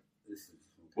sorry.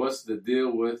 What's the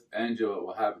deal with Angela?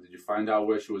 What happened? Did you find out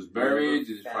where she was buried?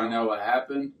 Did you find out what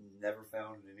happened? Never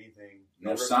found anything.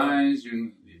 No signs?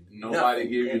 Nobody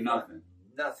gave you nothing?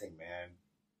 Nothing, man.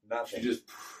 Nothing. She just...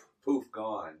 Poof,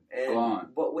 gone. And,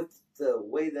 gone. But with the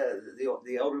way that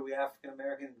the elderly African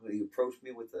American, he approached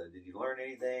me with did you learn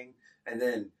anything? And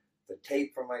then the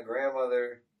tape from my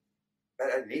grandmother, I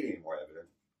didn't need any more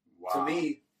evidence. Wow. To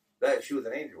me, that she was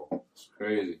an angel. It's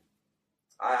crazy.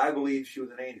 I believe she was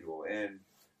an angel. And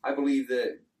I believe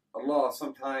that Allah,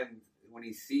 sometimes when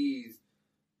he sees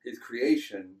his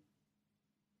creation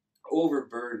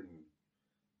overburdened,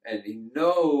 and he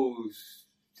knows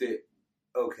that,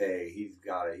 okay, he's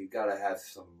got to have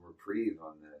some reprieve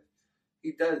on this.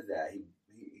 He does that.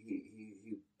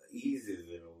 He eases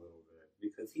it a little bit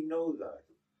because he knows us,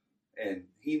 and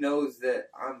he knows that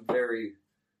I'm very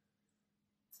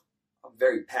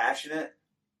passionate,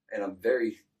 and I'm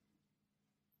very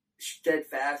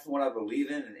steadfast in what I believe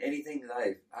in, and anything that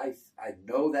I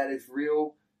know that is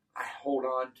real, I hold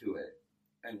on to it.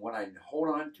 And when I hold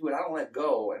on to it, I don't let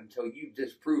go until you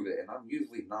disprove it, and I'm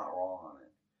usually not wrong on it.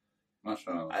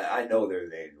 I know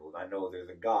there's angels. I know there's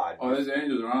a God. Oh, there's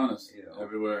angels around us, you know,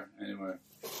 everywhere, anywhere.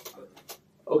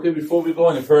 Okay, before we go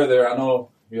any further, I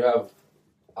know you have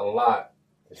a lot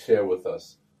to share with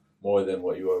us, more than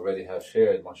what you already have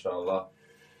shared, mashallah.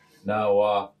 Now,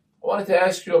 I wanted to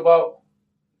ask you about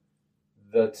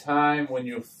the time when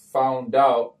you found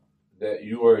out that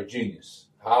you were a genius.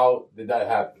 How did that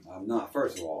happen? I'm not.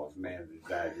 First of all, this man is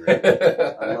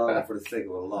exaggerating. I love him for the sake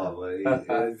of Allah, but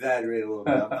he exaggerated a little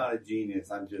bit. I'm not a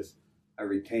genius. I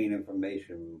retain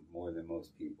information more than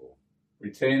most people.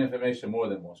 Retain information more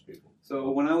than most people.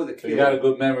 So when I was a kid... So you got a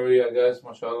good memory, I guess,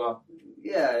 mashallah?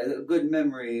 Yeah, a good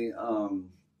memory.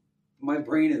 My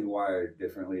brain is wired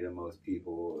differently than most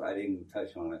people. I didn't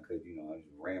touch on it because, I was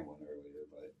rambling earlier,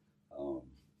 but...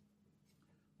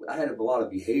 I had a lot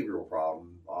of behavioral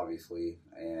problems, obviously,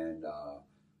 and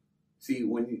see,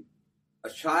 when a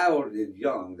child is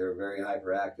young, they're very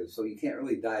hyperactive, so you can't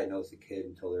really diagnose a kid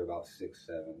until they're about 6,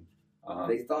 7.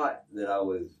 They thought that I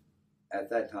was, at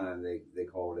that time, they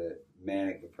called it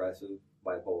manic depressive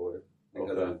bipolar,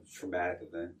 because of a traumatic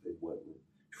event that what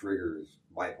triggers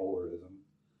bipolarism,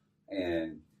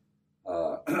 and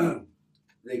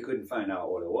they couldn't find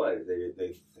out what it was.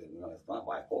 They said, no, it's not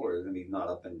bipolarism. He's not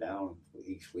up and down.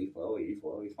 He sleeps well, he eats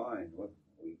well, he's fine.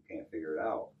 We can't figure it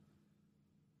out.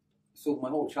 So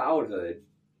my whole childhood,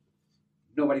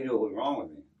 nobody knew what was wrong with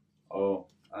me. Oh.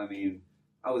 I mean,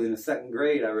 I was in the 2nd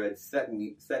grade. I read second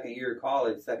year of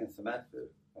college, 2nd semester.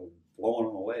 I was blowing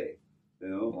them away,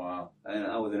 Wow. And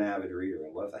I was an avid reader.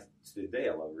 To this day,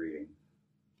 I love reading.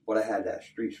 But I had that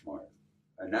street smart.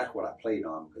 And that's what I played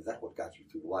on, because that's what got you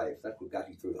through life. That's what got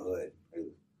you through the hood.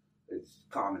 It's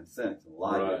common sense and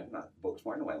logic, not book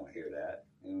smart. Nobody want to hear that.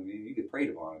 You get preyed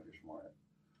upon if you're smart.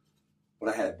 But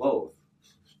I had both.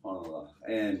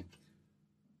 And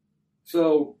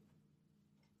so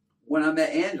when I met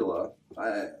Angela,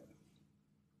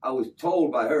 I was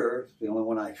told by her, the only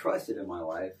one I trusted in my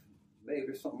life, babe,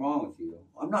 there's something wrong with you.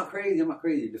 I'm not crazy.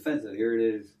 You're defensive. Here it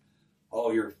is.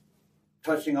 Oh, you're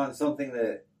touching on something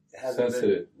that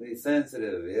hasn't been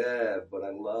sensitive. Yeah, but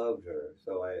I loved her.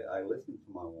 So I listened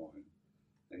to my woman.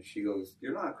 And she goes,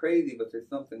 you're not crazy, but there's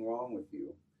something wrong with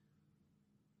you.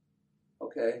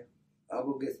 Okay, I'll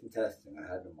go get some testing. I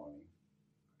had the money.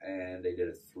 And they did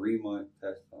a 3-month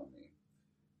test on me.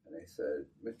 And they said,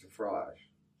 Mr. Frosh,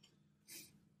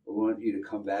 we want you to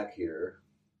come back here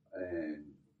and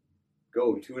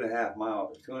go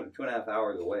 2.5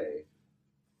 hours away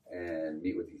and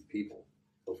meet with these people.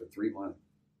 So for 3 months,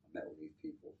 I met with these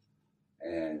people.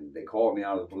 And they called me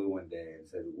out of the blue one day and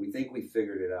said, we think we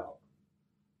figured it out.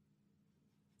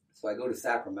 So I go to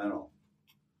Sacramento,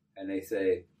 and they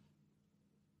say,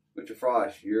 Mr.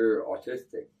 Frost, you're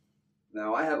autistic.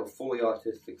 Now, I have a fully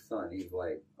autistic son. He's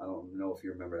like, I don't know if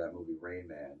you remember that movie Rain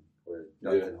Man, where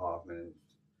Dustin Hoffman is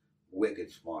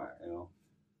wicked smart, you know?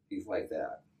 He's like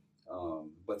that.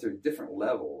 But there's different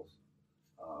levels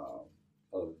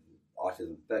of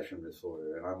autism spectrum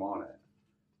disorder, and I'm on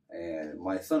it. And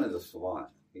my son is a savant.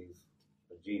 He's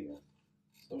a genius.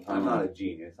 I'm not a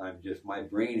genius. I'm just, my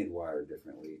brain is wired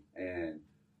differently. And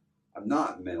I'm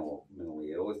not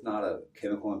mentally ill. It's not a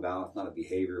chemical imbalance, not a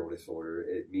behavioral disorder.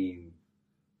 It means,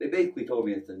 they basically told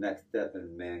me it's the next step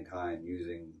in mankind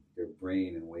using their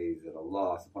brain in ways that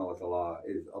Allah, subhanahu wa ta'ala,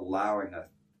 is allowing us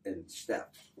in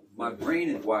steps. My brain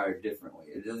is wired differently.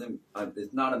 It doesn't,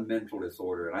 it's not a mental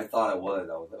disorder. And I thought it was.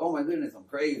 I was like, oh my goodness, I'm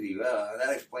crazy.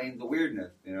 That explains the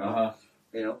weirdness, you know?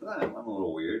 You know, I'm a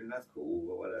little weird, and that's cool,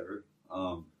 but whatever.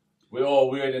 We're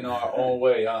all weird in our own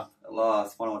way, huh? Allah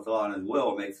subhanahu wa ta'ala in His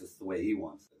will makes us the way He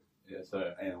wants it. Yes,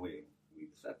 sir. And we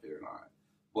accept it or not.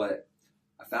 But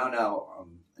I found out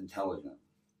I'm intelligent.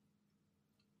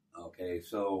 Okay,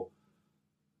 so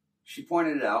she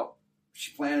pointed it out.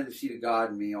 She planted the seed of God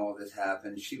in me. All this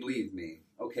happened. She leaves me.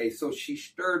 Okay, so she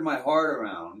stirred my heart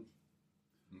around,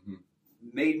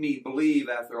 made me believe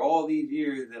after all these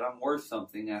years that I'm worth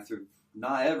something after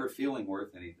not ever feeling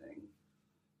worth anything,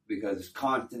 because it's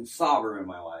constant sobber in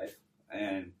my life.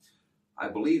 And I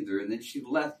believed her, and then she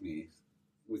left me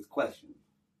with questions.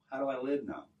 How do I live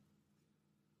now?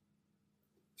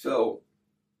 So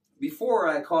before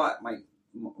I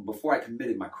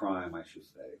committed my crime, I should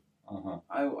say,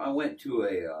 I went to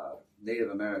a Native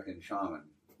American shaman.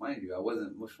 Mind you, I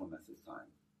wasn't Muslim at this time.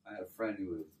 I had a friend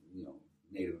who was, you know,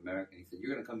 Native American. He said,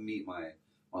 "You're going to come meet my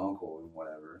uncle and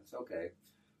whatever." It's okay.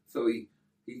 So he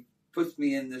puts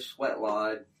me in this sweat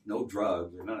lodge, no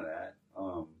drugs or none of that.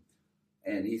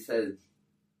 And he said,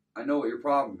 "I know what your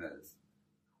problem is.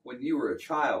 When you were a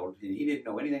child," and he didn't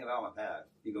know anything about my past.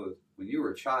 He goes, "When you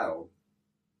were a child,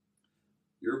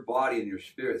 your body and your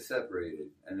spirit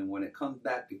separated, and then when it comes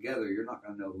back together, you're not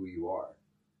going to know who you are.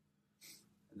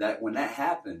 That when that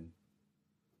happened,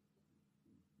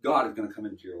 God is going to come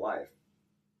into your life,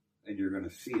 and you're going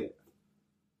to see it."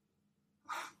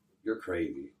 You're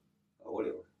crazy.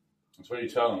 Whatever. That's what you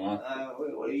tell him, huh?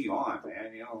 What are you on,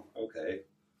 man? You know, okay.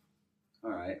 All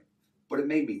right. But it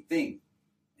made me think.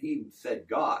 He said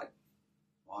God.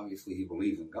 Obviously, he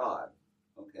believes in God.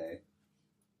 Okay.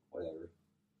 Whatever.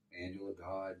 Angela,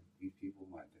 God, these people,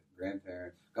 my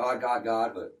grandparents. God,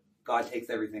 but God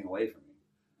takes everything away from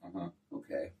me.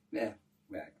 Okay. Yeah.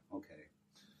 Okay.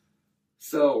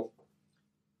 So,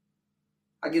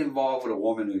 I get involved with a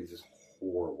woman who's just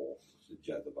horrible. She's a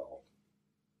Jezebel.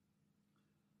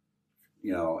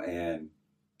 You know, and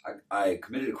I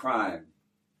committed a crime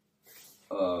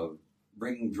of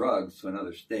bringing drugs to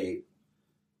another state,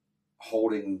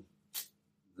 holding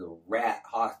the rat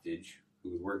hostage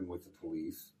who was working with the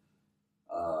police,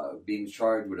 being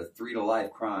charged with a 3 to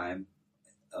life crime,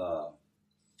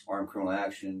 armed criminal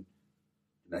action,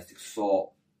 domestic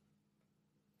assault,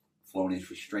 felonious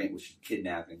restraint, which is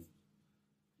kidnapping.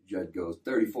 The judge goes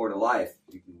 34 to life.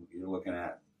 You're looking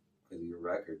at because of your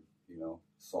record, you know,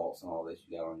 assaults and all this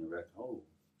you got on your record. Oh,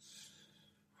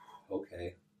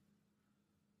 okay.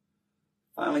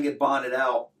 Finally get bonded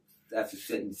out after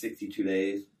sitting 62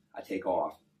 days. I take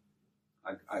off.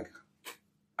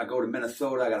 I go to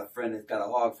Minnesota. I got a friend that's got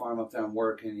a hog farm up there. I'm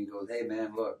working. He goes, "Hey,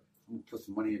 man, look, I'm going to put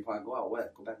some money in your pocket. Go out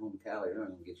west. Go back home to Cali. They're not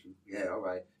going to get you." "Yeah, all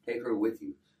right. Take her with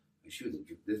you." And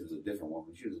this is a different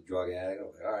woman. She was a drug addict. I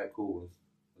was like, "All right, cool.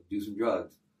 Let's do some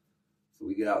drugs." So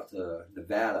we get out to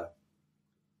Nevada.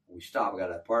 We stop. I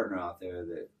got a partner out there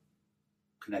that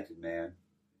connected, man.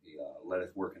 He let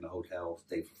us work in the hotel,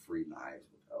 stay for free in the highest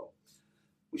hotel.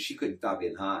 Well, she couldn't stop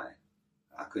getting high.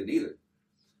 I couldn't either.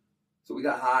 So we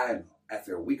got high, and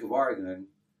after a week of arguing,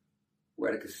 we're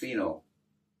at a casino.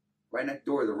 Right next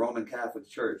door to the Roman Catholic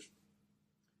Church.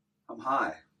 I'm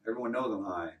high. Everyone knows I'm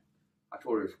high. I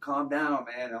told her, "Calm down,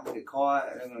 man. I'm going to get caught.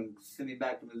 They're going to send me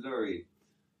back to Missouri."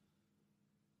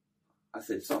 I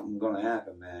said, "Something's going to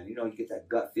happen, man. You know, you get that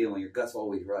gut feeling. Your gut's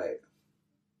always right."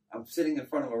 I'm sitting in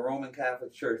front of a Roman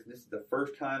Catholic church, and this is the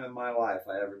first time in my life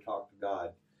I ever talked to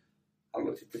God. I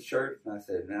looked at the church, and I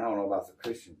said, "Man, I don't know about the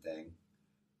Christian thing."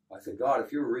 I said, "God,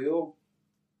 if you're real,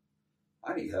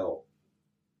 I need help.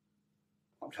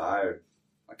 I'm tired.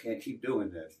 I can't keep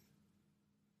doing this."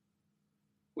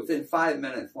 Within 5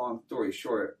 minutes, long story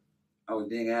short, I was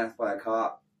being asked by a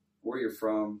cop, "Where you're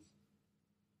from?"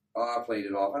 Oh, I played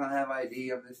it off. "I don't have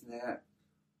ID. I'm this and that."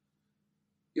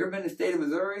 "You ever been to the state of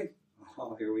Missouri?"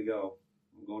 Oh, here we go.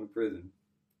 I'm going to prison.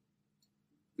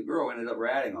 The girl ended up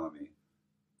ratting on me.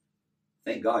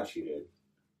 Thank God she did.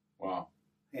 Wow.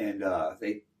 And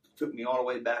they took me all the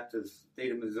way back to the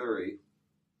state of Missouri.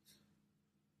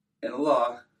 And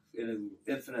Allah, in His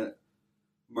infinite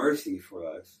mercy for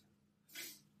us,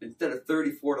 instead of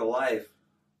 34 to life,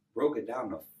 broke it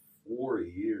down to 4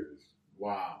 years.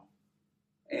 Wow.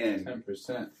 And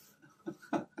 10%.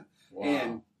 Wow.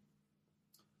 And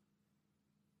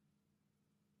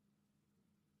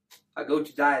I go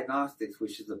to diagnostics,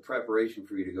 which is the preparation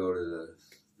for you to go to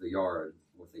the yard,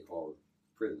 what they call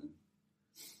prison.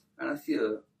 And I see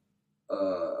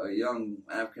a young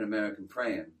African American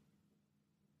praying.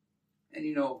 And,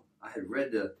 you know, I had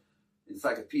read the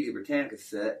Encyclopedia Britannica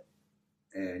set.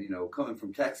 And, you know, coming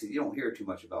from Texas, you don't hear too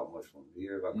much about Muslims. You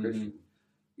hear about Christians.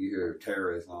 You hear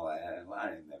terrorists and all that. And I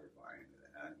didn't never buy into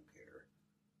that. I don't care.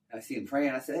 And I see him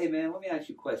praying. I said, hey, man, let me ask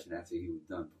you a question after he was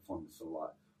done performing the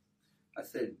Salat. I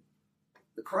said,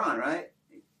 the Quran, right?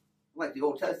 Like the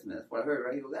Old Testament. That's what I heard,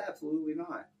 right? He goes, absolutely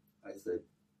not. I said,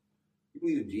 you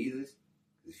believe in Jesus?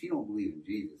 Because if you don't believe in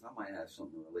Jesus, I might have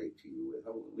something to relate to you with.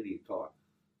 What do you talk?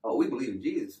 Oh, we believe in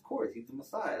Jesus. Of course, he's the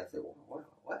Messiah. I said, well,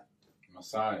 what?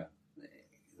 Messiah.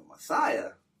 He's the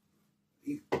Messiah?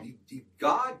 He's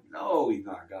God? No, he's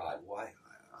not God. Why?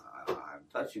 I'm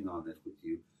touching on this with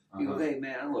you. He goes, hey,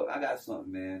 man, look, I got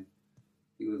something, man.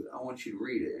 He goes, I want you to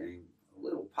read it. And a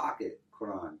little pocket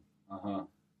Quran.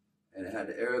 And it had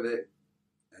the Arabic,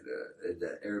 and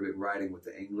the Arabic writing with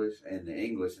the English, and the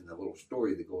English and the little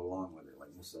story that go along with it,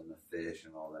 like Musa and the fish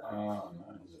and all that. Oh,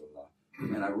 nice.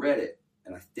 And I read it,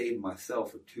 and I stayed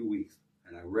myself for 2 weeks,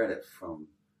 and I read it from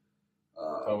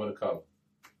cover to cover.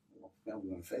 Well, I was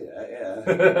going to say that,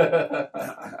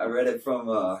 yeah. I read it from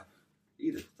the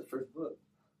first book.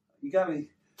 You got me.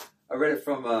 I read it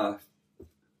from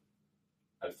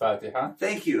Al-Fatiha.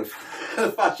 Thank you,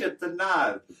 the Fatiha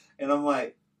Tanab. And I'm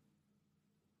like,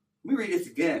 let me read this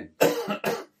again.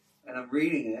 And I'm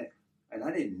reading it, and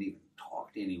I didn't even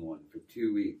talk to anyone for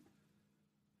 2 weeks.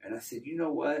 And I said, you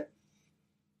know what?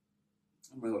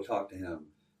 I'm going to go talk to him.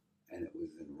 And it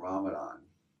was in Ramadan.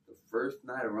 The first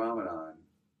night of Ramadan,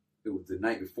 it was the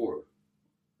night before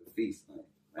the feast night.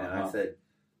 And I said,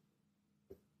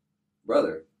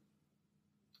 brother,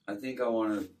 I think I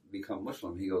want to become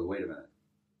Muslim. He goes, wait a minute.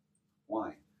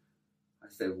 Why? I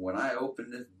said, when I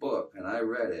opened this book and I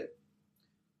read it,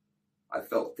 I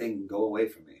felt things go away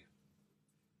from me.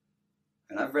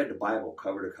 And I've read the Bible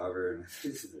cover to cover, and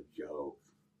this is a joke.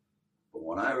 But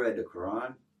when I read the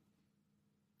Quran,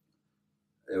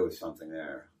 there was something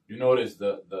there. You notice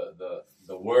the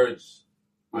words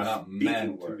are not man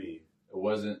to words. Me. It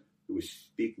wasn't. It was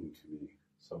speaking to me.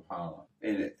 SubhanAllah.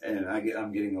 And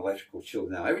I'm getting electrical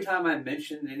chills now. Every time I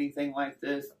mention anything like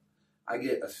this, I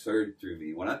get a surge through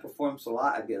me. When I perform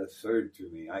Salat, I get a surge through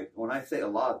me. When I say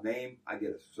Allah's name, I get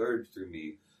a surge through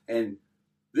me. And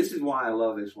this is why I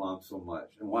love Islam so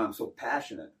much, and why I'm so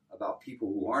passionate about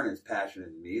people who aren't as passionate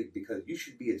as me, is because you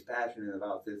should be as passionate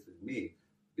about this as me,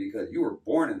 because you were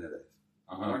born into this.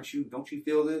 Aren't you? Don't you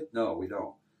feel this? No, we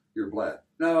don't. You're blessed.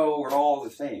 No, we're all the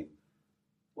same.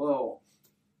 Well,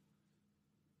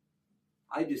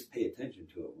 I just pay attention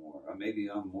to it more. Or maybe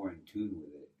I'm more in tune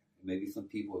with it. Maybe some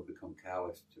people have become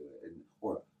callous to it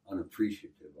or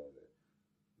unappreciative of it.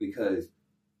 Because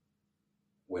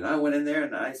when I went in there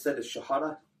and I said the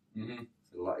Shahada,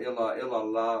 La ilaha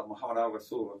illallah Muhammad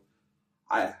Rasulullah,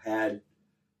 I had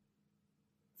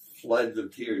floods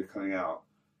of tears coming out.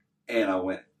 And I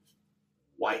went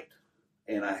white.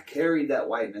 And I carried that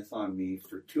whiteness on me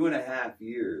for 2.5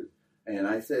 years. And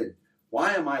I said,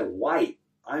 why am I white?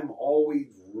 I'm always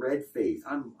red-faced.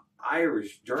 I'm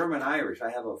Irish, German-Irish.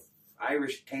 I have a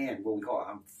Irish tan, what we call it.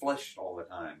 I'm flushed all the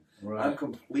time. Right. I'm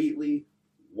completely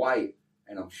white,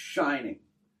 and I'm shining.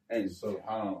 And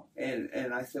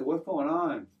and I said, what's going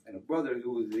on? And a brother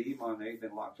who was the imam there, he'd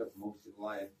been locked up most of his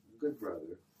life, good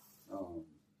brother,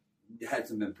 had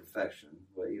some imperfection,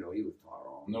 but, you know, he was taught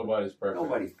wrong. Nobody's perfect.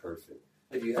 Nobody's perfect.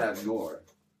 But you have Noor.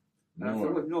 And I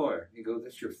said, what's Noor? He goes,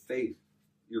 that's your faith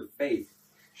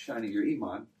shining, your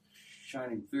iman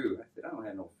shining through. I said, I don't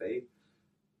have no faith.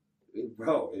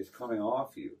 Bro, it's coming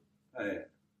off you.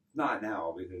 Not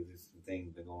now, because there's some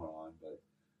things been going on, but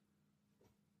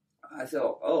I said,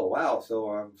 oh, wow, so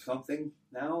I'm something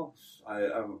now?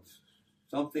 I'm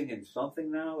something in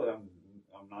something now? That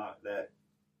I'm not that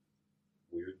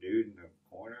weird dude in the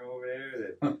corner over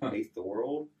there that hates the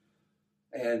world?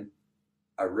 And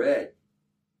I read,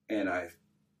 and I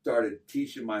started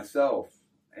teaching myself,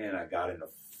 and I got into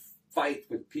fights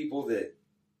with people that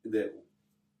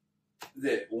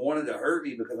wanted to hurt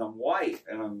me because I'm white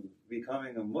and I'm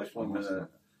becoming a Muslim.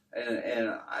 And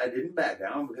I didn't back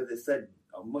down because it said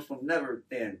a Muslim never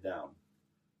stands down.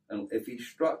 And if he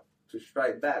struck to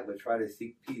strike back, but try to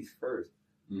seek peace first.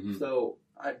 Mm-hmm. So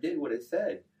I did what it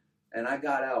said, and I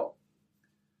got out.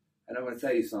 And I'm going to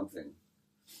tell you something.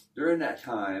 During that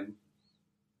time,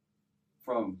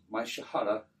 from my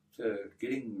shahada to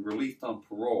getting released on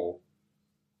parole,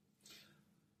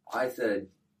 I said,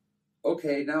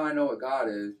 okay, now I know what God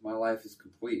is. My life is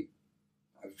complete.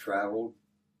 I've traveled.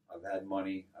 I've had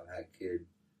money. I've had kids.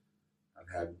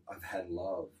 I've had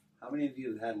love. How many of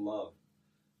you have had love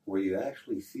where you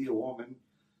actually see a woman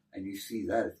and you see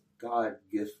that is God's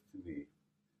gift to me?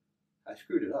 I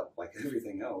screwed it up like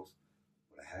everything else,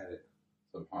 but I had it.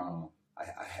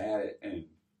 I had it, and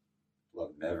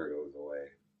love never goes away.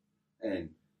 And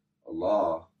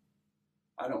Allah,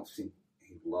 I don't think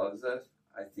He loves us.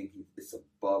 I think it's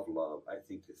above love. I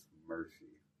think it's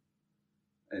mercy.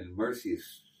 And mercy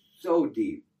is so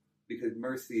deep because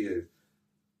mercy is,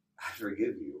 I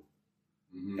forgive you.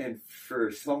 Mm-hmm. And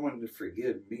for someone to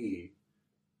forgive me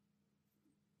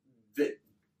that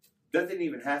doesn't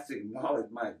even have to acknowledge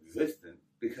my existence,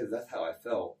 because that's how I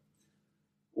felt,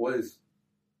 was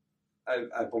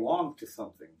I belonged to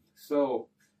something. So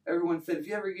everyone said, if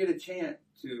you ever get a chance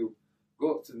to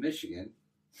go up to Michigan,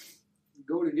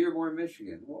 go to Dearborn,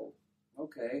 Michigan. Well,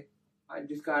 okay. I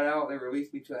just got out. They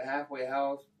released me to a halfway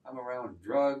house. I'm around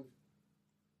drugs.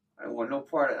 I don't want no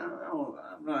part of.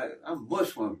 I'm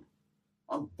Muslim.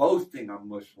 I'm boasting I'm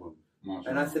Muslim.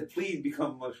 And I said, please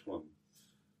become Muslim.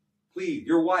 Please,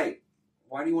 you're white.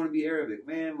 Why do you want to be Arabic?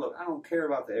 Man, look, I don't care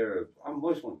about the Arabs. I'm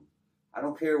Muslim. I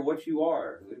don't care what you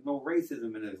are. There's no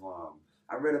racism in Islam.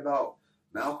 I read about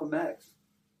Malcolm X.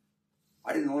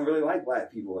 I didn't really like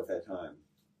black people at that time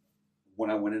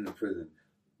when I went into prison.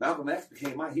 Malcolm X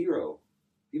became my hero.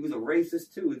 He was a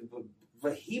racist too. He was a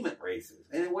vehement racist.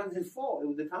 And it wasn't his fault. It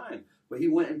was the time. But he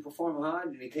went and performed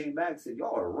Hajj, and he came back and said,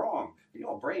 y'all are wrong.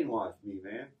 Y'all brainwashed me,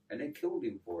 man. And they killed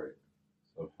him for it.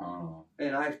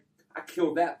 And I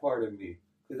killed that part of me.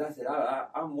 Because I said,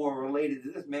 I'm more related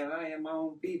to this man than I am my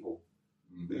own people.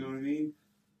 Mm-hmm. You know what I mean?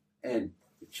 And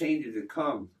the changes that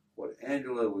come, what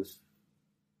Angela was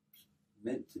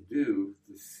meant to do,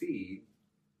 the seed,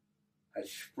 had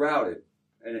sprouted.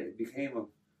 And it became a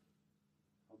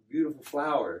beautiful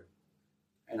flower.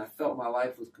 And I felt my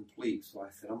life was complete. So I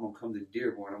said, I'm going to come to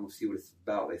Dearborn. I'm going to see what it's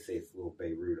about. They say it's a little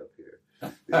Beirut up here. You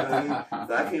know what I mean?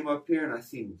 So I came up here and I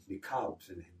seen niqabs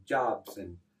and hijabs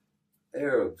and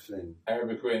Arabs and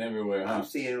Arabic written everywhere. I'm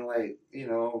seeing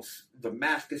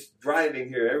Damascus driving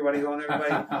here. Everybody's on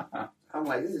everybody. I'm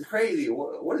like, this is crazy.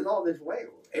 What is all this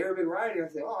Arabic writing? I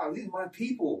say, oh, these are my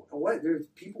people. And what? There's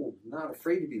people not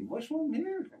afraid to be Muslim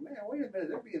here? Man, wait a minute.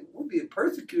 We're being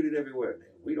persecuted everywhere. Man,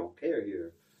 we don't care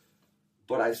here.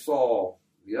 But I saw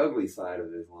the ugly side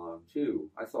of Islam too.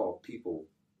 I saw people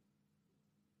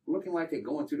looking like they're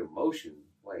going through the motion.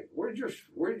 Like, where's your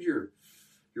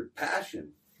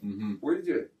passion? Mm-hmm.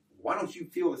 Why don't you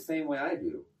feel the same way I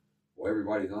do? Well,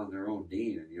 everybody's on their own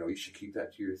deen, and you should keep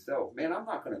that to yourself. Man, I'm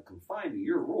not going to confine to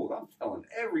your rules. I'm telling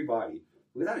everybody,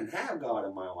 because I didn't have God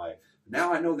in my life.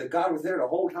 Now I know that God was there the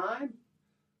whole time.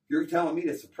 You're telling me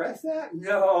to suppress that?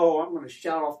 No, I'm going to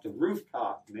shout off the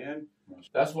rooftop, man.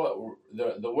 That's what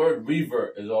the word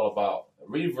revert is all about.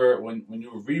 Revert, when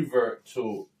you revert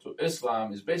to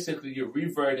Islam, is basically you're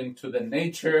reverting to the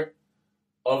nature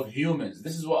of humans.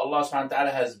 This is what Allah subhanahu wa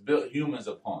ta'ala has built humans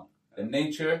upon. The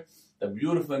nature, the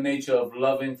beautiful nature of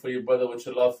loving for your brother what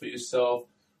you love for yourself,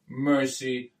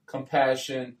 mercy,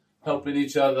 compassion, helping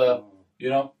each other.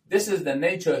 This is the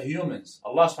nature of humans.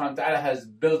 Allah subhanahu wa ta'ala has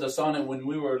built us on it when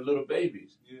we were little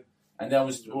babies. Yeah. And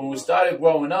then when we started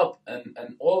growing up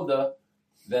and older,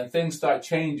 then things start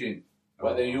changing.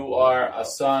 Whether you are a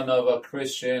son of a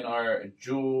Christian or a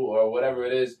Jew or whatever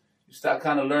it is, you start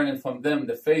kind of learning from them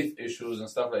the faith issues and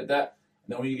stuff like that.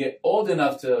 And then when you get old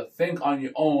enough to think on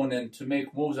your own and to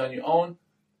make moves on your own,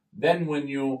 then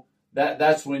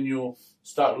that's when you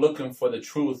start looking for the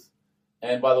truth.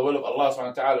 And by the will of Allah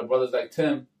subhanahu wa ta'ala, brothers like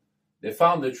Tim, they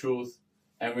found the truth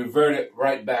and reverted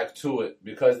right back to it,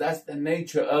 because that's the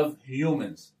nature of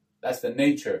humans. That's the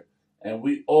nature. And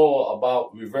we all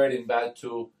about reverting back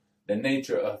to the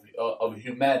nature of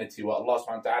humanity, what Allah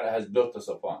subhanahu wa ta'ala has built us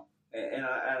upon. And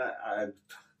I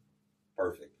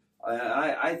perfect.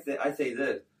 I say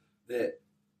this, that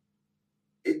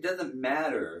it doesn't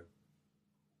matter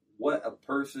what a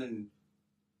person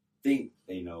thinks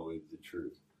they know is the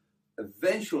truth.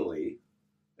 Eventually,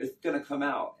 it's going to come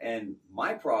out. And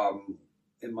my problem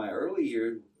in my early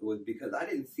years was because I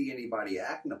didn't see anybody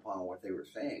acting upon what they were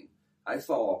saying. I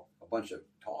saw a bunch of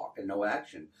talk and no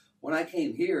action. When I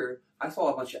came here, I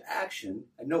saw a bunch of action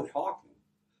and no talking.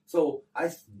 So I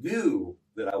knew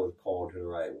that I was called to the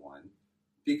right one,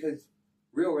 because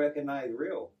real recognize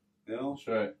real. You know? That's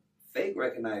right. Fake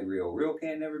recognize real. Real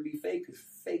can't never be fake because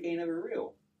fake ain't never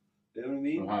real. You know what I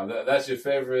mean? That's your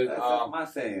favorite. That's my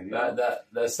saying.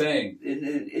 That saying.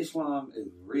 In Islam is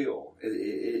real.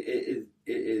 It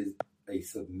is a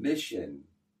submission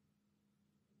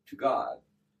to God.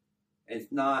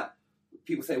 It's not.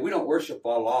 People say we don't worship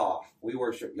Allah. We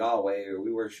worship Yahweh or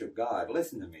we worship God.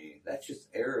 Listen to me. That's just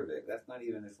Arabic. That's not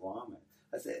even Islamic.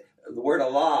 That's it. The word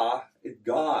Allah is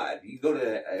God. You go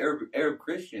to Arab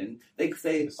Christian, they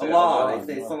say Allah.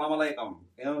 They say Salam Alaikum.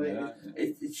 You know,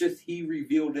 it's just He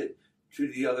revealed it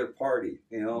to the other party.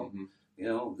 You know, you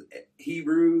know,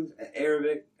 Hebrews and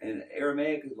Arabic and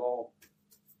Aramaic is all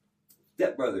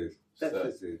stepbrothers,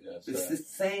 stepsisters. It's the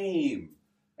same.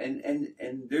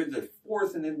 And there's a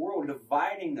force in this world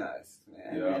dividing us,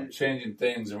 man. Yeah, changing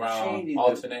things around,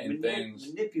 alternating things,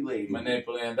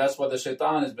 manipulating. That's what the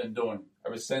shaitan has been doing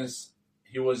ever since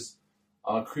he was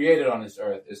created on this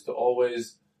earth, is to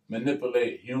always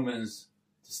manipulate humans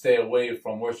to stay away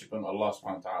from worshiping Allah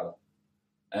subhanahu wa ta'ala.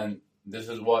 And this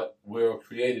is what we're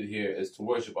created here, is to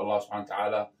worship Allah subhanahu wa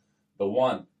ta'ala, the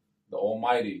one, the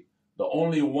Almighty, the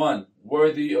only one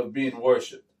worthy of being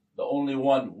worshipped, the only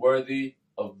one worthy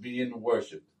of being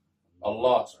worshipped,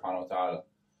 Allah subhanahu wa ta'ala.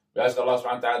 We ask Allah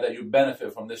subhanahu wa ta'ala that you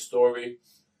benefit from this story.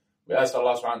 We ask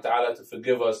Allah subhanahu wa ta'ala to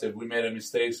forgive us if we made any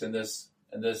mistakes in this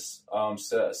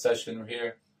session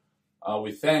here.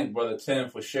 We thank Brother Tim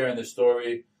for sharing this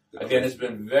story. Again, it's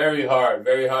been very hard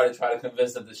to try to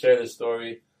convince them to share this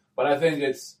story. But I think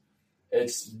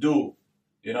it's due,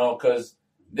 you know, because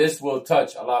this will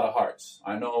touch a lot of hearts.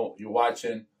 I know you're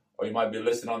watching, or you might be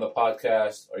listening on the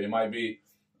podcast, or you might be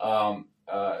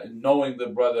knowing the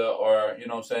brother, or, you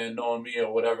know what I'm saying, knowing me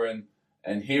or whatever,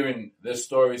 and hearing this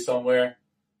story somewhere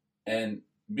and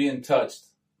being touched,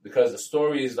 because the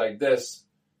stories like this,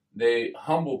 they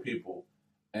humble people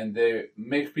and they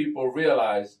make people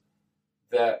realize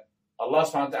that Allah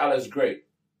subhanahu wa ta'ala is great.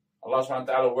 Allah subhanahu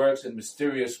wa ta'ala works in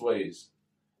mysterious ways.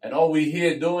 And all we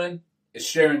here doing is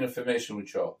sharing information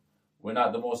with y'all. We're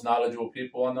not the most knowledgeable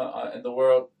people in the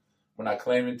world. We're not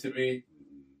claiming to be.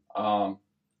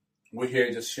 We're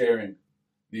here just sharing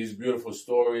these beautiful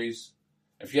stories.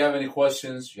 If you have any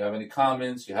questions, you have any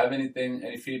comments, you have anything,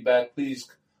 any feedback, please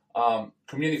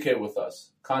communicate with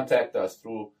us. Contact us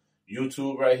through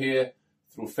YouTube right here,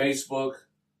 through Facebook,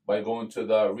 by going to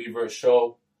the Revert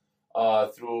Show,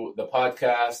 through the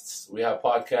podcasts. We have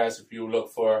podcasts. If you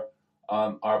look for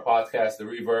our podcast, The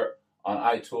Revert, on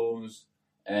iTunes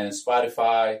and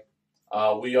Spotify.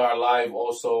 We are live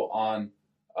also on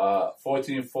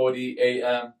 1440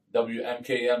 AM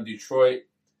WMKM Detroit,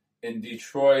 in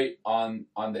Detroit on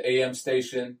the AM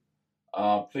station.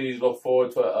 Please look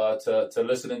forward to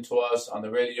listening to us on the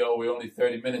radio. We're only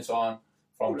 30 minutes on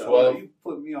from 12. You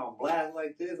put me on blast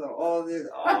like this on all this.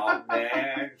 Oh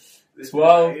man,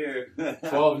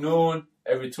 12 noon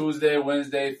every Tuesday,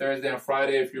 Wednesday, Thursday, and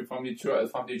Friday. If you're from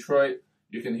Detroit,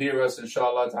 you can hear us,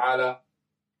 inshallah ta'ala.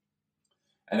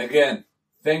 And again,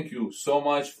 thank you so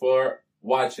much for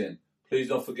watching. Please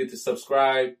don't forget to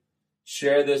subscribe,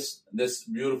 share this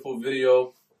beautiful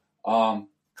video,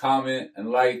 comment and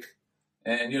like,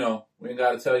 and, you know, we ain't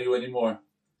got to tell you anymore.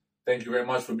 Thank you very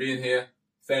much for being here.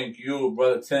 Thank you,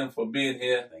 Brother Tim, for being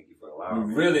here. Thank you for allowing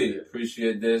me. We really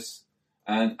appreciate this.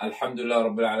 And Alhamdulillah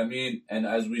Rabbil Alameen. And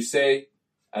as we say,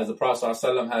 as the Prophet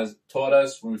ﷺ has taught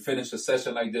us, when we finish a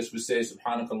session like this, we say,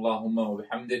 Subhanakallahumma wa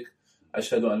bihamdik,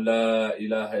 ashhadu an la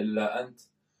ilaha illa ant,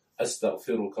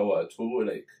 astaghfiruka wa atubu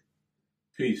ilayk.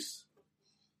 Peace.